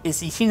fault,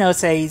 it's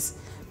Ichinose's,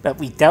 but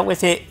we dealt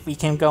with it, we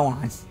can go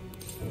on.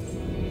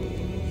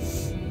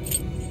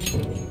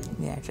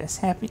 Yeah, just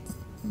happy.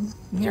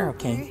 You're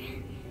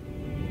okay.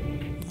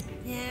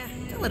 Yeah,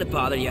 don't let it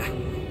bother you.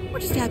 We're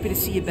just happy to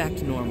see you back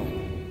to normal.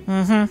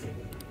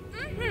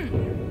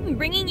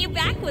 Bringing you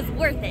back was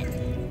worth it.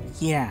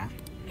 Yeah.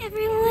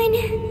 Everyone,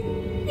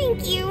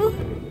 thank you.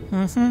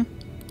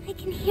 I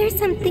can hear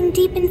something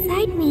deep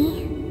inside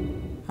me.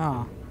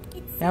 Oh.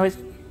 That was...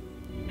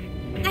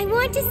 I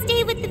want to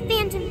stay with the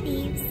Phantom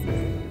Thieves.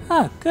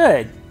 Oh,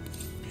 good.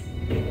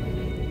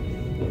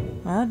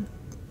 Well,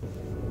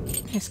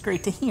 it's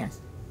great to hear.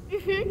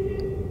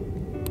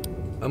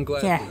 I'm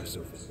glad Yeah. for you,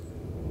 Sophie.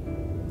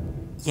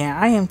 Yeah,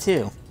 I am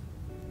too.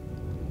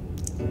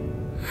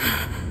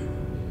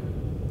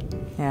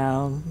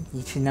 Now,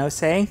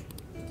 Ichinose?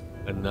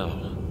 And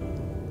now,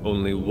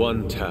 only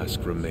one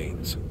task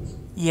remains.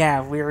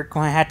 Yeah, we're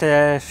going to have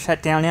to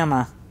shut down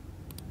Emma.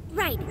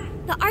 Right,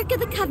 the Ark of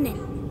the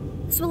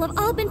Covenant. This will have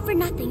all been for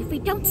nothing if we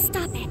don't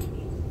stop it.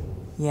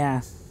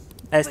 Yeah,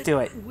 let's do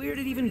it. Where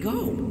did it even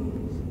go?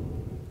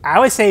 I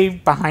would say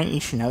behind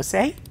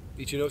Ichinose.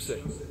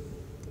 Ichinose,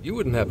 you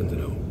wouldn't happen to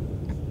know.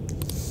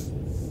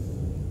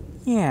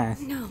 Yeah.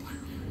 No,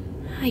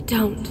 I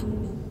don't.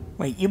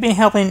 Wait, you've been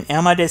helping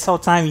Emma this whole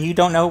time, you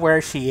don't know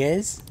where she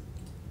is?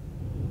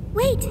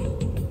 Wait,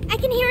 I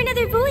can hear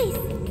another voice.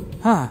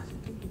 Huh.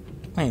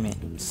 Wait a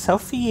minute.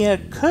 Sophia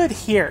could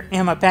hear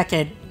Emma back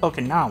in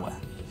Okinawa.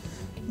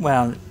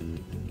 Well,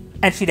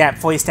 actually that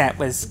voice that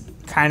was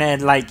kind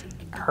of like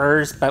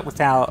hers, but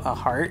without a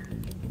heart.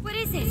 What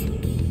is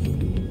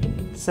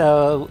it?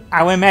 So,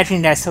 I would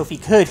imagine that Sophie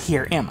could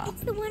hear Emma.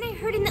 It's the one I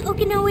heard in the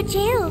Okinawa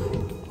jail.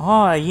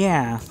 Oh,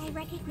 yeah. I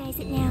recognize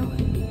it now.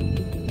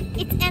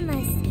 It's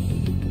Emma's.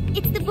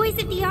 It's the voice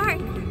of the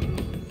Ark.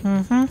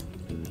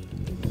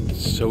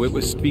 So it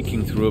was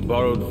speaking through a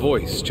borrowed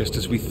voice, just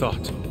as we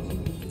thought.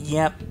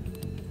 Yep.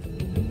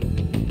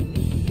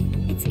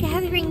 It's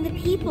gathering the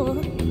people.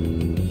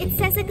 It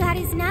says a god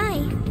is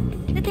nigh.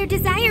 That their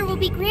desire will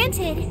be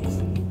granted.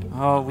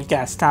 Oh, we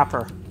gotta stop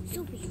her.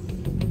 Sophie,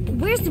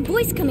 where's the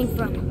voice coming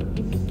from?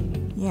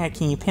 Yeah,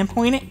 can you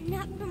pinpoint it?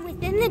 Not from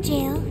within the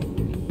jail.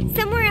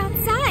 Somewhere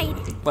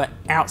outside. But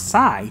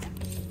outside?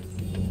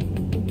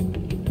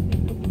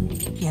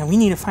 Yeah, we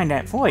need to find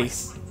that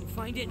voice.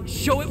 Find it and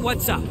show it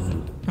what's up.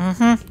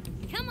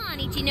 Come on,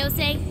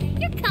 Ichinose.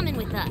 You're coming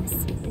with us.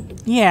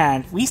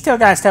 Yeah, we still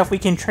got stuff we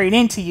can trade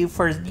into you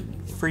for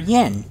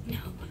yen. No,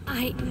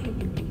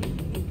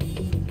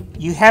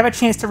 You have a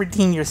chance to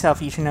redeem yourself,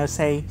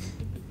 Ichinose.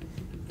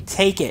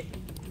 Take it.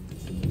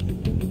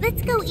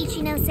 Let's go,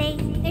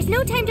 Ichinose. There's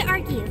no time to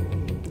argue.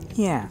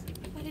 Yeah.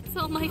 But it's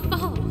all my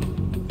fault.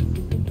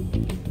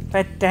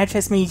 But that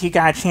just means you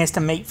got a chance to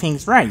make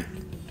things right.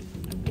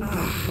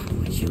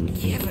 Would you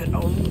give it a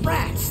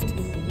rest?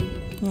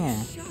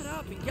 Yeah. Shut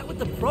up and get with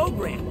the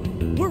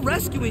program. We're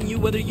rescuing you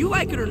whether you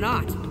like it or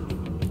not.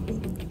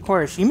 Of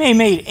course, you may have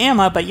made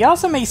Emma, but you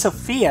also made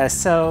Sophia,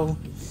 so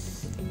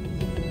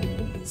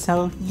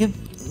you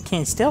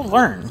can still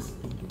learn.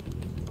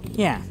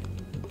 Yeah.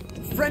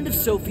 A friend of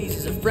Sophie's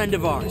is a friend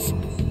of ours.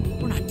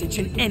 We're not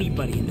ditching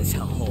anybody in this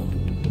hellhole.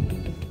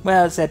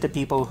 Well, except the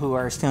people who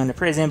are still in the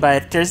prison,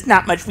 but there's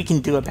not much we can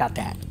do about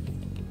that.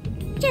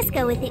 Just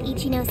go with it,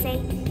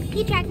 Ichinose.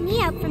 You dragged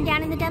me out from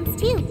down in the dumps,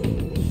 too.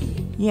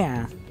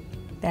 Yeah.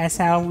 That's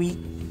how we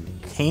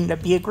came to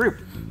be a group.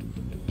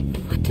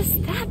 What does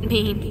that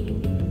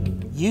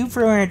mean? You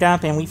threw her in a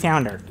dump and we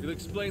found her. You'll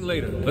explain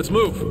later. Let's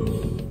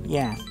move.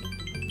 Yeah.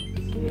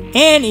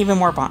 And even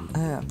more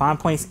bond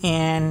points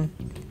and...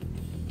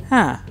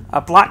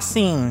 a blocked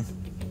scene.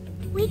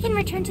 We can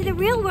return to the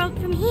real world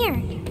from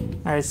here.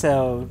 Alright,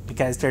 so,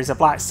 because there's a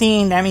blocked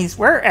scene, that means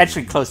we're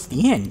actually close to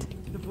the end.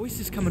 The voice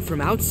is coming from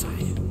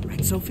outside,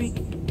 right, Sophie?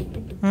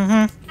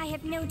 I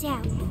have no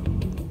doubt.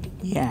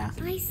 Yeah.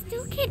 I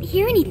still can't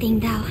hear anything,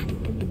 though.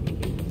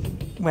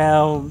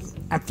 Well,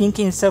 I'm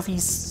thinking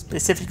Sophie's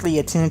specifically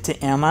attuned to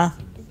Emma.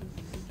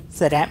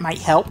 So that might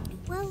help.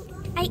 Well,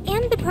 I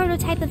am the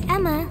prototype of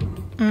Emma.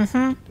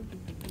 Mm-hmm.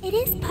 It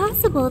is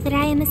possible that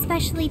I am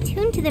especially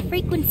tuned to the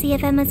frequency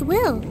of Emma's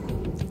will.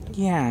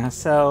 Yeah,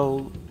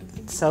 so...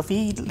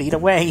 Sophie, lead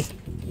away.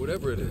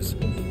 Whatever it is,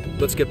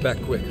 let's get back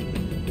quick.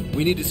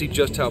 We need to see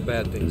just how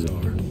bad things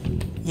are.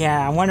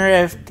 Yeah, I wonder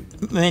if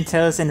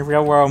Mementos and the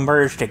real world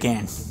merged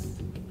again.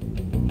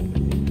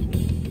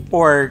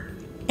 Or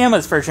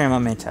Emma's version of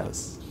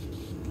Mementos.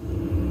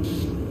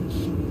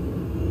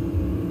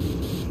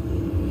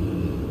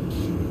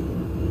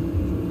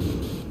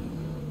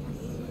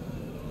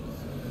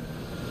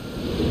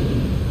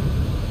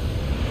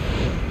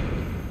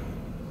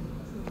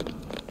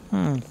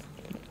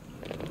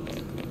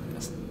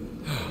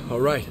 All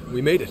right,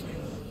 we made it.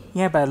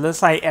 Yeah, but it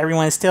looks like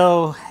everyone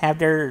still have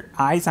their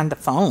eyes on the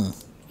phone.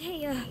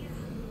 Hey,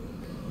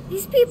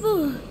 these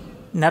people...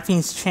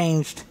 Nothing's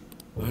changed.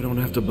 I don't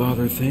have to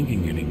bother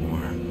thinking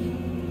anymore.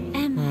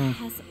 Emma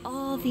has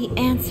all the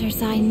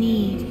answers I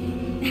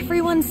need.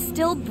 Everyone's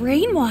still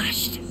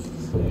brainwashed.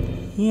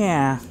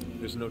 Yeah.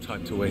 There's no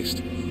time to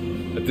waste.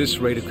 At this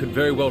rate, it could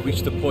very well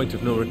reach the point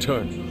of no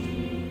return.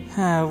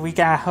 We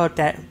gotta hope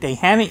that they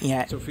haven't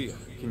yet. Sophia,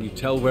 can you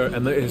tell where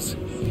Emma is?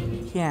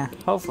 Yeah,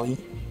 hopefully.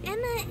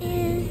 Emma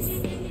is...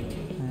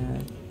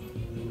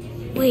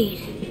 Wait.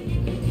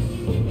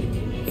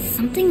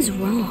 Something's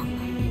wrong.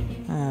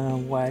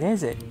 What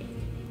is it?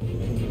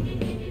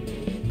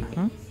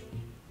 Huh?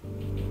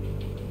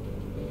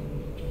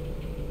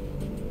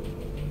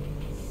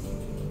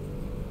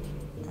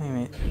 Wait a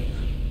minute.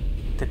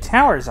 The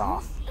tower's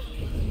off.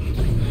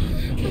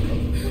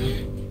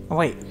 Oh,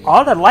 wait,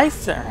 all the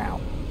lights are out.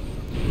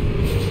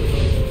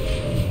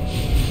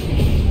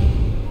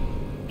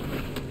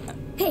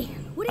 Hey,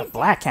 what is a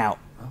blackout?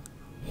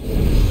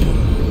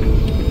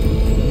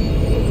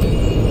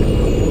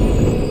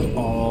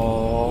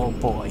 Oh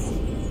boy.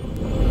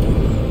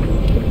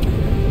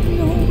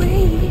 No way.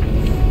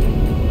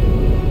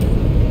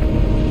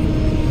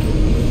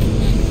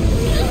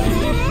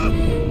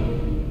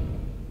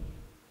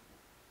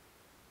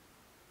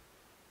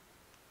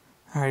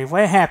 Alright,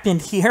 what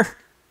happened here?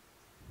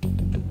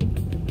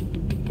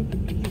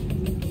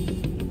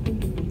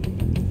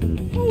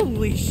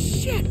 Holy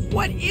shit,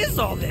 what is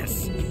all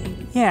this?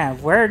 Yeah,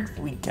 where'd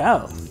we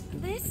go?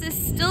 This is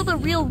still the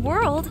real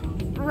world,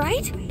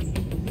 right?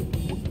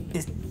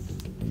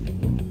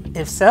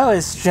 If so,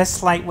 it's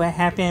just like what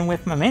happened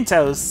with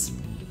Mementos.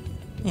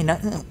 You know,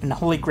 and the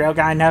Holy Grail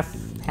got enough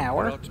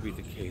power. It ought to be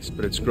the case,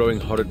 but it's growing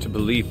harder to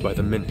believe by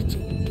the minute.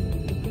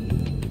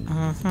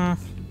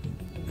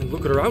 Mm-hmm. And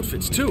look at her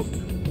outfits, too.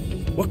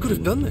 What could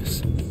have done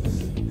this?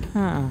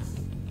 Huh.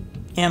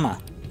 Emma.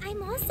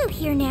 I'm also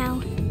here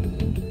now.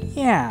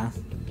 Yeah.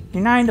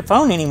 You're not in the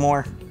phone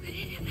anymore.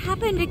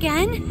 Happened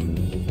again?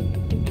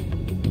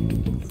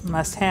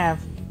 Must have.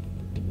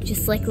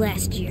 Just like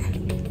last year.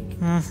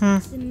 Mm-hmm.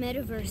 The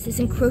metaverse is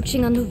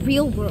encroaching on the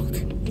real world.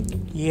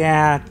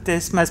 Yeah,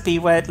 this must be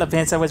what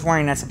LaVenza was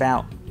warning us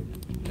about.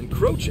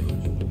 Encroaching?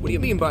 What do you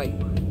mean by...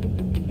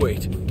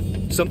 Wait,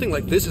 something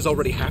like this has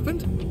already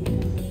happened?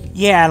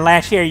 Yeah,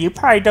 last year. You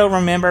probably don't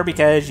remember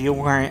because you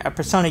weren't a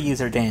Persona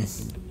user then.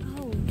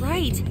 Oh,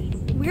 right.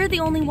 We're the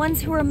only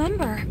ones who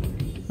remember.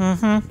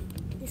 Mm-hmm.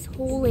 This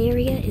whole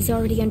area is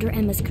already under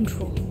Emma's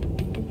control.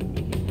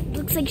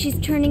 Looks like she's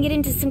turning it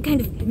into some kind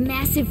of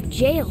massive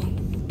jail.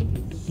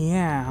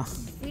 Yeah.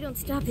 If we don't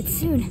stop it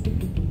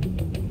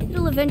soon,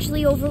 it'll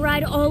eventually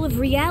override all of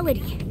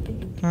reality.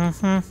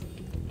 Mm-hmm.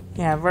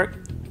 Yeah,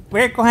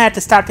 we're gonna have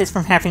to stop this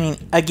from happening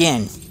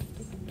again.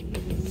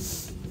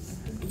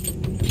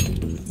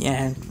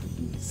 Yeah.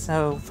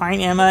 So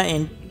find Emma,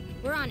 and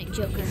we're on it,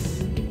 Joker.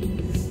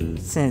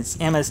 Since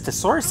Emma's the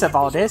source of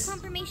all this.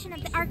 Confirmation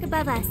of the arc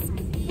above us.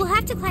 We'll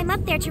have to climb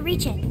up there to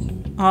reach it.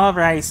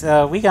 Alright,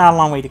 so we got a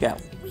long way to go.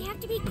 We have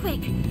to be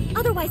quick.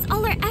 Otherwise,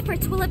 all our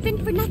efforts will have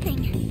been for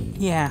nothing.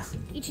 Yeah.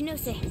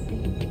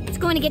 Ichinose, it's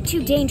going to get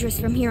too dangerous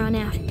from here on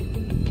out.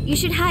 You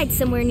should hide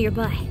somewhere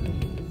nearby.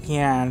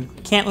 Yeah,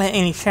 can't let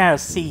any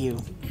shadows see you.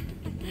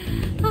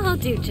 I'll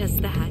do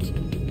just that.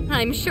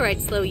 I'm sure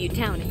I'd slow you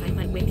down if I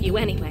went with you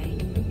anyway.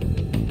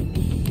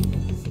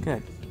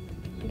 Good.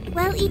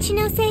 Well,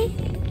 Ichinose,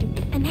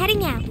 I'm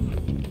heading out.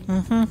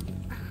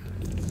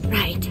 Mm-hmm.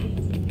 Right.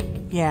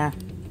 Yeah.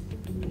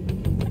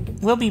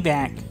 We'll be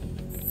back.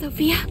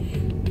 Sophia?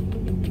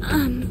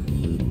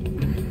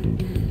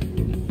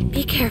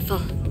 Be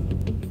careful.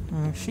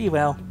 She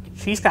will.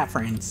 She's got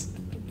friends.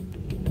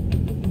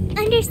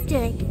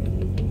 Understood.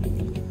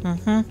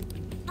 Mm-hmm.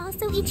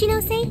 Also,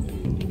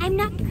 Ichinose, I'm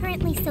not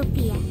currently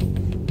Sophia.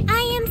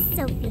 I am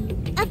Sophie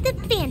of the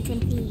Phantom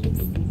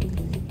Thieves.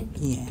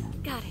 Yeah.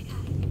 Got it.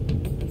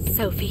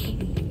 Sophie.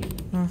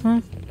 Mm-hmm.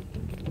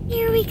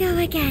 Here we go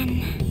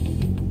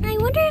again. I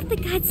wonder if the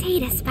gods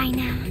hate us by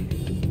now.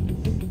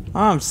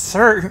 I'm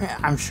sure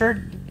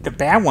the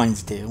bad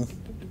ones do.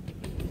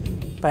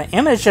 But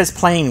Emma's just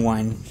playing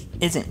one,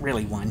 isn't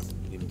really one.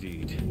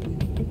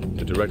 Indeed.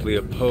 To directly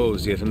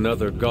oppose yet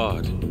another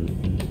god.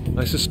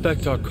 I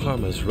suspect our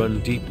karmas run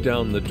deep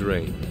down the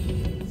drain.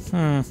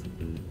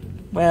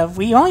 Well,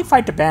 we only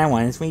fight the bad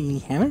ones. We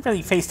haven't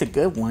really faced a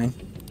good one.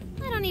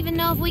 I don't even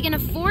know if we can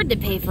afford to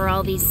pay for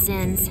all these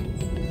sins.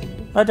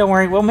 Well, don't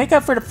worry. We'll make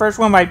up for the first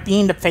one by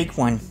being the fake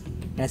one.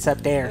 That's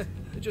up there.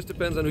 It just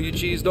depends on who you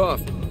cheesed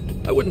off.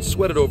 I wouldn't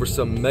sweat it over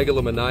some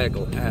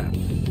megalomaniacal app.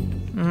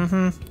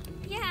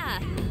 Yeah,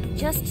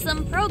 just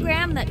some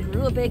program that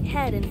grew a big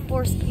head and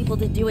forced people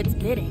to do its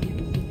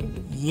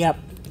bidding. Yep.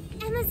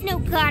 Emma's no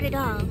god at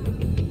all.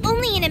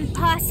 Only an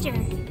imposter.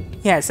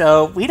 Yeah,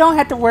 so we don't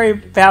have to worry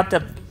about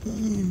the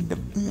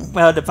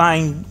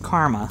divine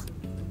karma.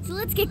 So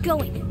let's get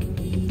going.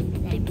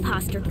 That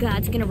imposter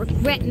god's gonna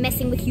regret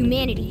messing with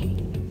humanity.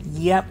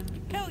 Yep.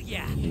 Hell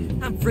yeah!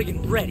 I'm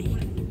friggin' ready.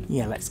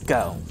 Yeah, let's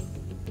go.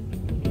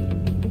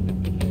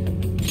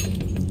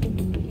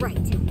 Right.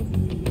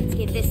 Let's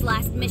give this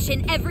last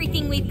mission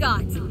everything we've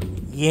got.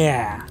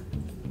 Yeah.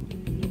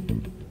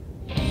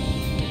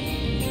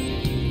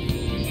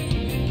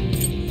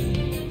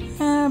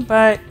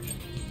 But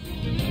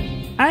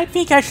I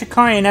think I should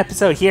call it an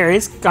episode here.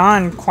 It's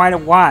gone quite a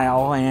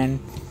while, and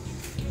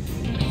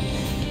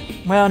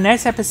well,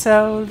 next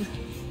episode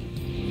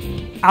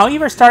I'll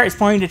either start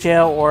exploring the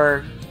jail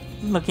or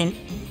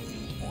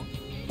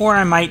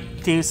I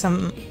might do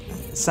some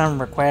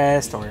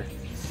request or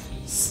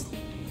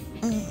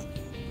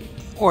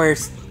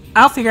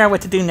I'll figure out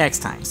what to do next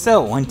time.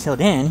 So until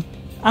then,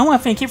 I want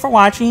to thank you for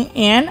watching,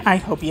 and I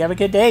hope you have a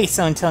good day.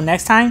 So until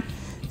next time,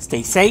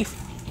 stay safe,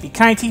 be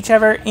kind to each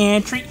other,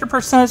 and treat your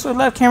personas with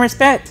love, care, and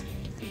respect.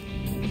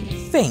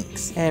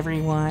 Thanks,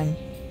 everyone.